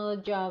 animal,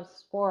 jobs,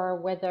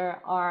 sport, weather,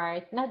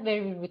 art, not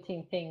very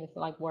routine things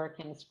like work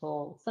and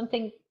school,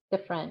 something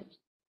different,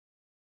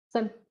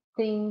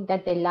 something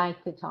that they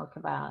like to talk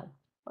about.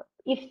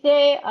 If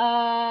they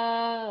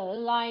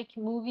like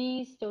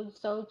movies,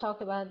 so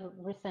talk about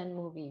recent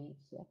movies.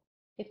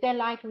 If they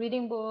like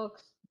reading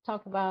books,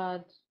 talk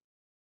about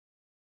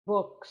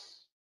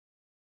books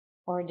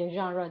or the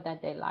genre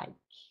that they like.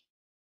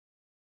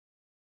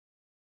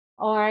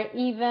 Or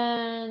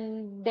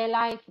even they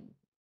like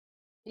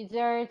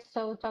desserts,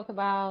 so talk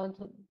about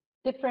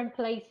different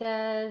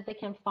places they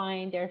can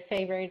find their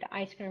favorite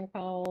ice cream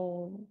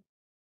cone,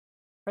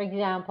 for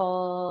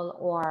example,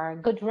 or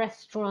good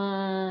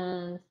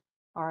restaurants,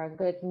 or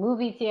good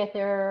movie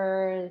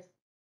theaters.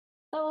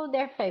 So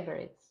their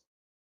favorites.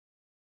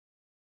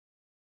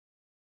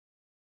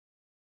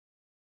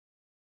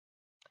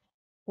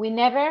 We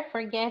never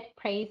forget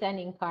praise and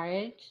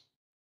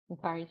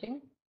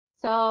encouraging.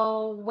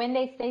 So when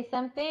they say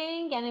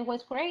something and it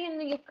was great,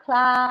 and you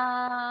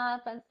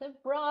clap and say,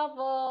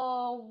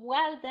 bravo,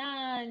 well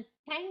done,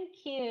 thank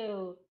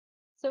you.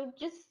 So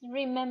just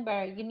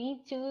remember, you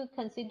need to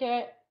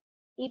consider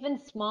even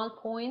small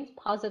points,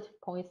 positive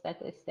points that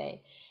they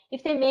say.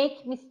 If they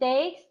make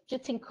mistakes,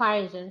 just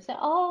encourage them. Say,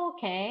 oh,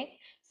 okay.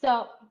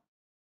 So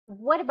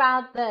what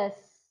about this?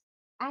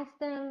 Ask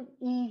them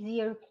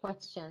easier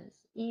questions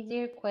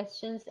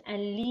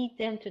and lead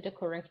them to the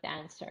correct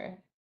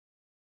answer.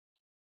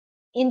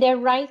 In their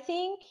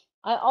writing,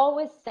 I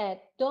always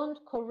said, don't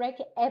correct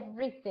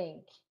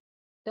everything.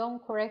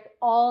 Don't correct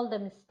all the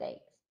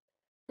mistakes.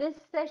 This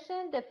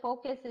session, the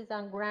focus is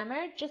on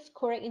grammar. Just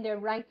correct in their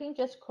writing,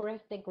 just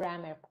correct the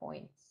grammar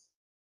points.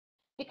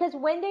 Because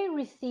when they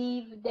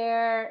receive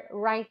their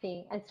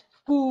writing as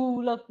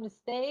full of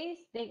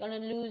mistakes, they're going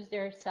to lose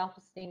their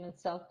self-esteem and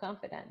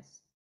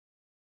self-confidence.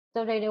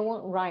 So they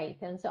won't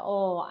write and say,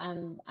 oh,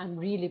 I'm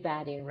really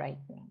bad in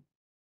writing.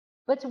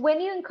 But when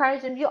you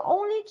encourage them, you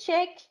only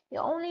check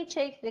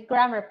the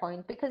grammar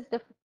point, because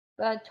the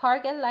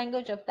target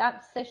language of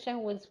that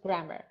session was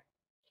grammar.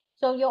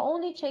 So you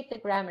only check the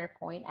grammar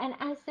point and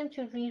ask them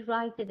to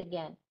rewrite it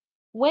again.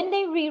 When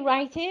they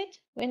rewrite it,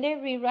 then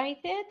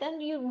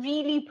you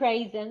really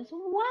praise them. So,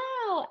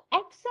 wow,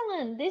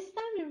 excellent! This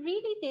time you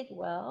really did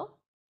well.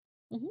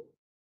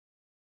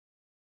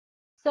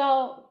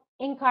 So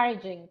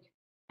encouraging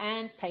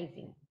and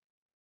praising.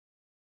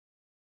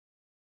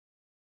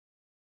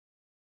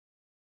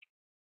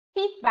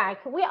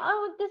 Feedback. There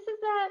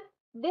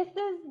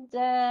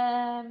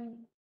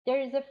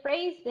is a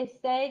phrase they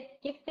said,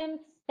 give them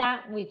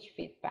sandwich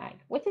feedback.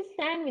 What is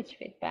sandwich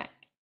feedback?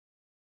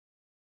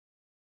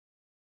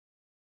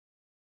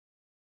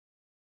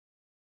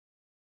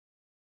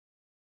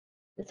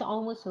 It's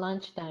almost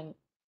lunchtime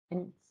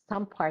in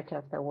some part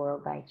of the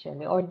world,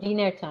 actually, or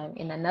dinner time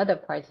in another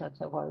part of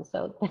the world.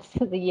 So this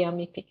is a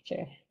yummy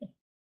picture.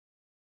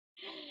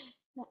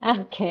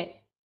 Okay.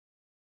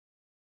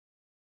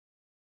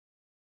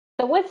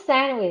 So what's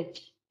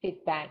sandwich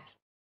feedback?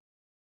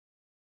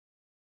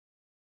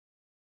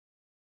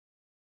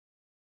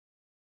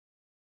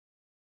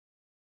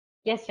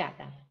 Yes,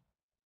 Shaka.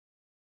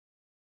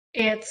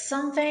 It's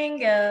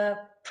something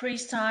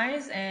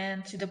precise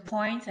and to the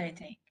point, I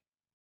think.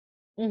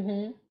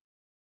 Mm-hmm.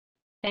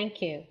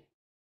 Thank you.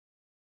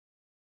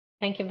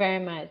 Thank you very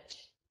much.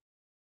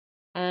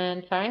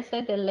 And Farah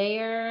said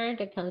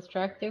the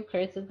constructive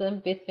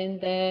criticism between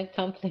the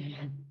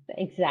compliments.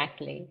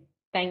 Exactly.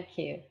 Thank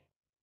you.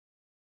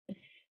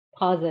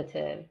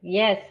 Positive.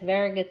 Yes,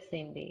 very good,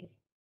 Cindy.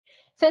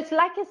 So it's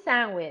like a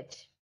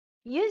sandwich.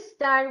 You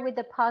start with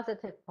the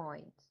positive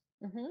point.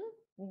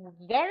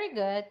 Very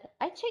good.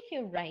 I check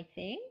your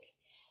writing.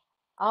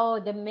 Oh,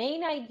 the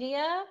main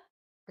idea,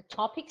 the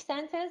topic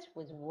sentence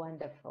was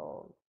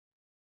wonderful.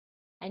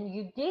 And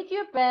you did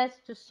your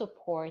best to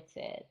support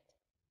it.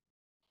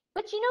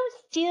 But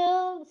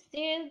still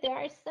there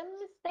are some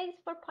mistakes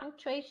for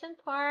punctuation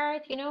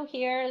part.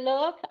 Here,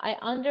 look, I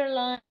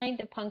underlined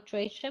the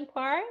punctuation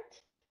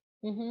part.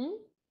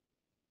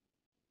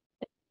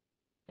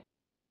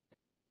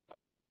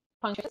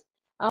 Punctuation.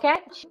 Okay,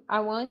 I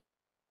want.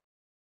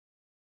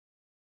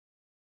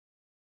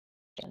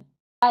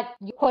 But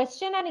your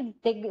question and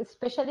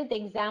especially the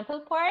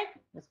example part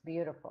was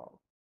beautiful.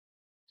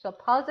 So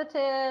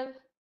positive.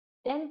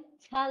 Then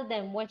tell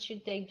them what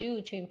should they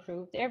do to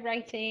improve their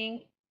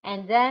writing,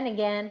 and then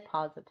again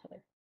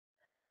positive.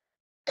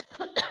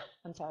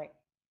 I'm sorry.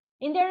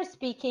 In their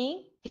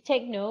speaking, you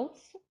take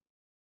notes.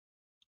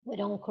 We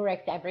don't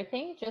correct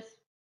everything, just,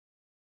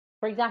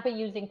 for example,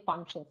 using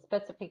function,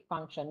 specific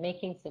function,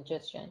 making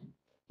suggestion.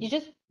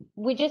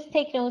 We just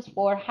take notes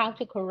for how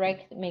to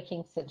correct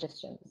making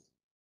suggestions.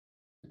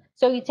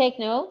 So you take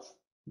notes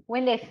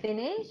when they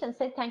finish and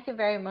say, thank you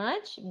very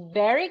much.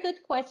 Very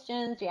good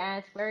questions. You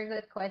ask very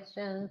good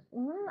questions.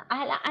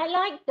 I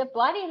like the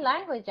body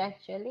language,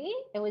 actually.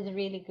 It was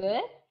really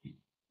good.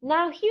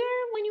 Now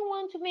here, when you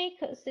want to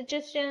make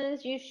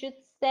suggestions, you should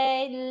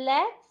say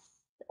let's,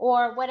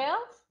 or what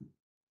else?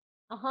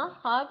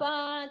 How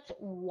about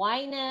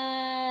why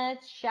not?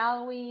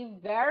 Shall we?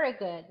 Very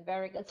good,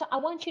 very good. So I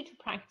want you to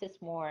practice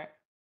more.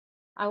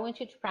 I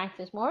want you to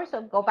practice more.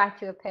 So go back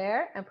to your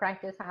pair and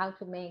practice how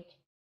to make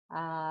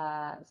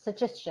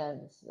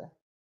suggestions.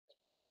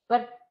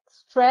 But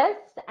stress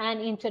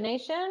and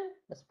intonation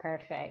was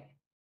perfect.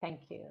 Thank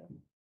you.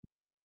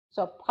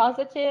 So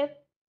positive,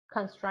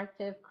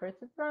 constructive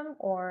criticism,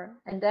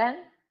 and then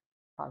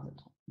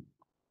positive.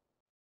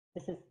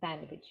 This is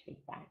sandwich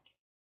feedback.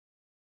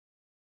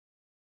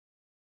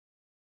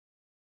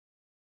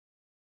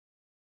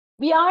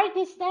 We are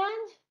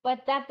distant,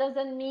 but that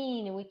doesn't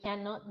mean we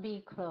cannot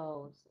be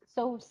close.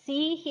 So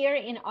see here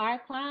in our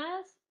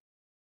class,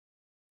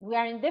 we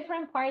are in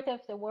different parts of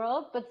the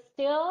world, but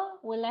still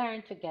we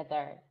learn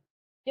together.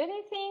 Do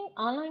you think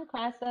online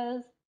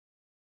classes,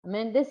 I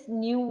mean, this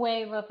new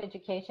wave of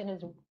education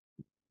is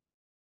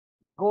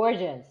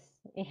gorgeous.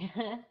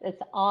 Yeah,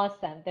 it's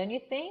awesome, don't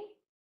you think?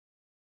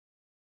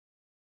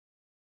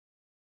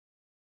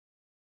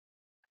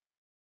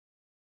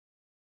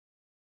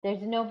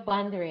 There's no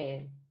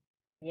boundaries.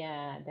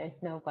 Yeah,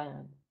 there's no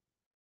bounds.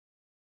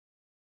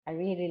 I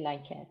really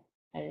like it.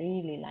 I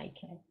really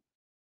like it.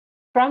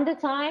 From the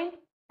time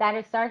that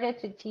I started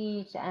to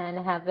teach and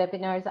have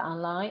webinars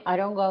online, I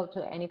don't go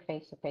to any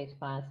face-to-face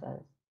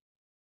classes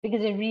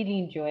because I really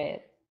enjoy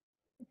it.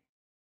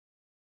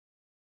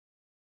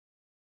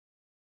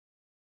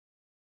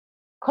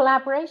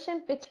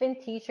 Collaboration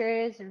between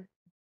teachers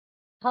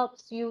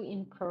helps you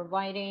in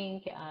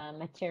providing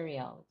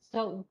material.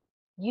 So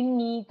you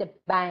need a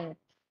bank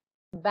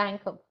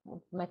of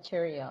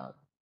material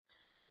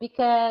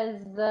because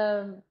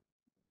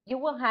you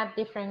will have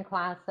different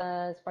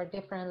classes for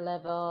different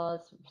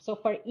levels. So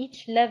for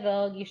each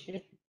level, you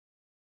should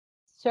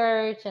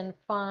search and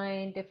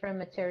find different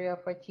material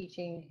for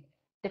teaching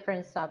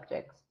different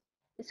subjects.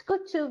 It's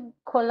good to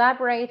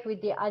collaborate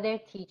with the other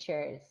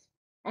teachers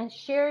and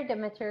share the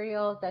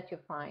material that you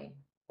find,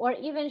 or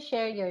even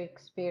share your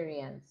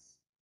experience.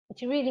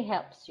 It really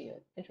helps you.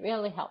 It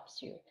really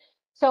helps you.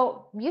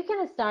 So you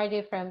can start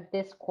it from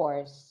this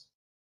course.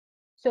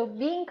 So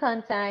be in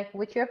contact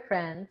with your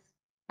friends,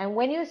 and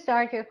when you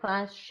start your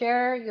class,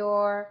 share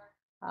your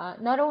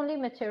not only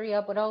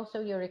material but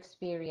also your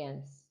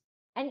experience.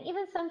 And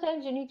even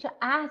sometimes you need to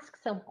ask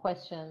some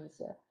questions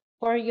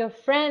for your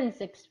friend's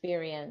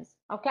experience.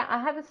 Okay,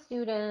 I have a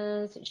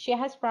student, she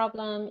has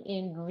problem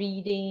in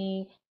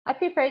reading. I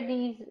prepared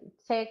these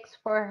texts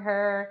for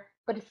her,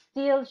 but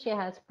still she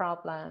has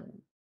problem.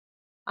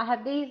 I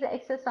have these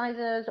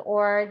exercises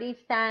or these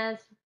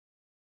tasks,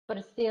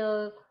 but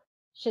still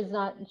she's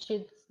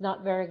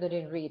not very good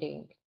in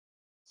reading.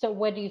 So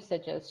what do you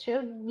suggest?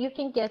 You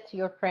can get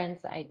your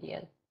friends'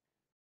 ideas.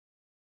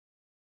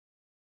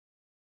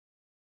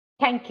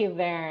 Thank you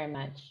very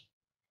much.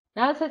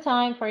 Now's the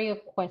time for your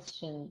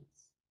questions.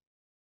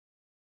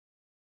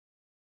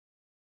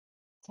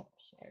 Stop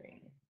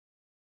sharing.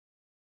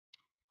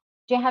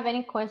 Do you have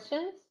any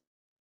questions?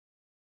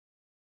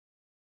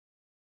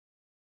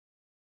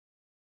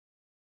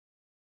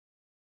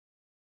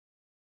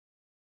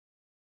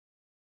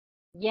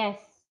 Yes,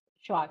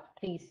 Shwak,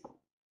 please.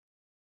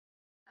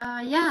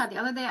 Yeah, the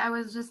other day I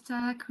was just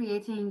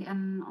creating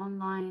an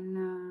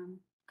online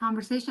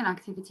conversation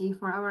activity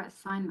for our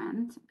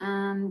assignment,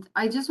 and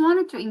I just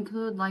wanted to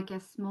include like a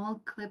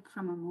small clip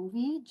from a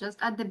movie just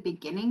at the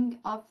beginning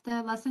of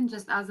the lesson,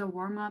 just as a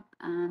warm up,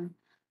 and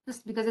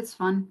just because it's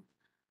fun.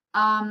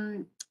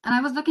 And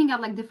I was looking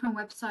at like different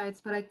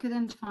websites, but I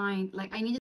couldn't find like I needed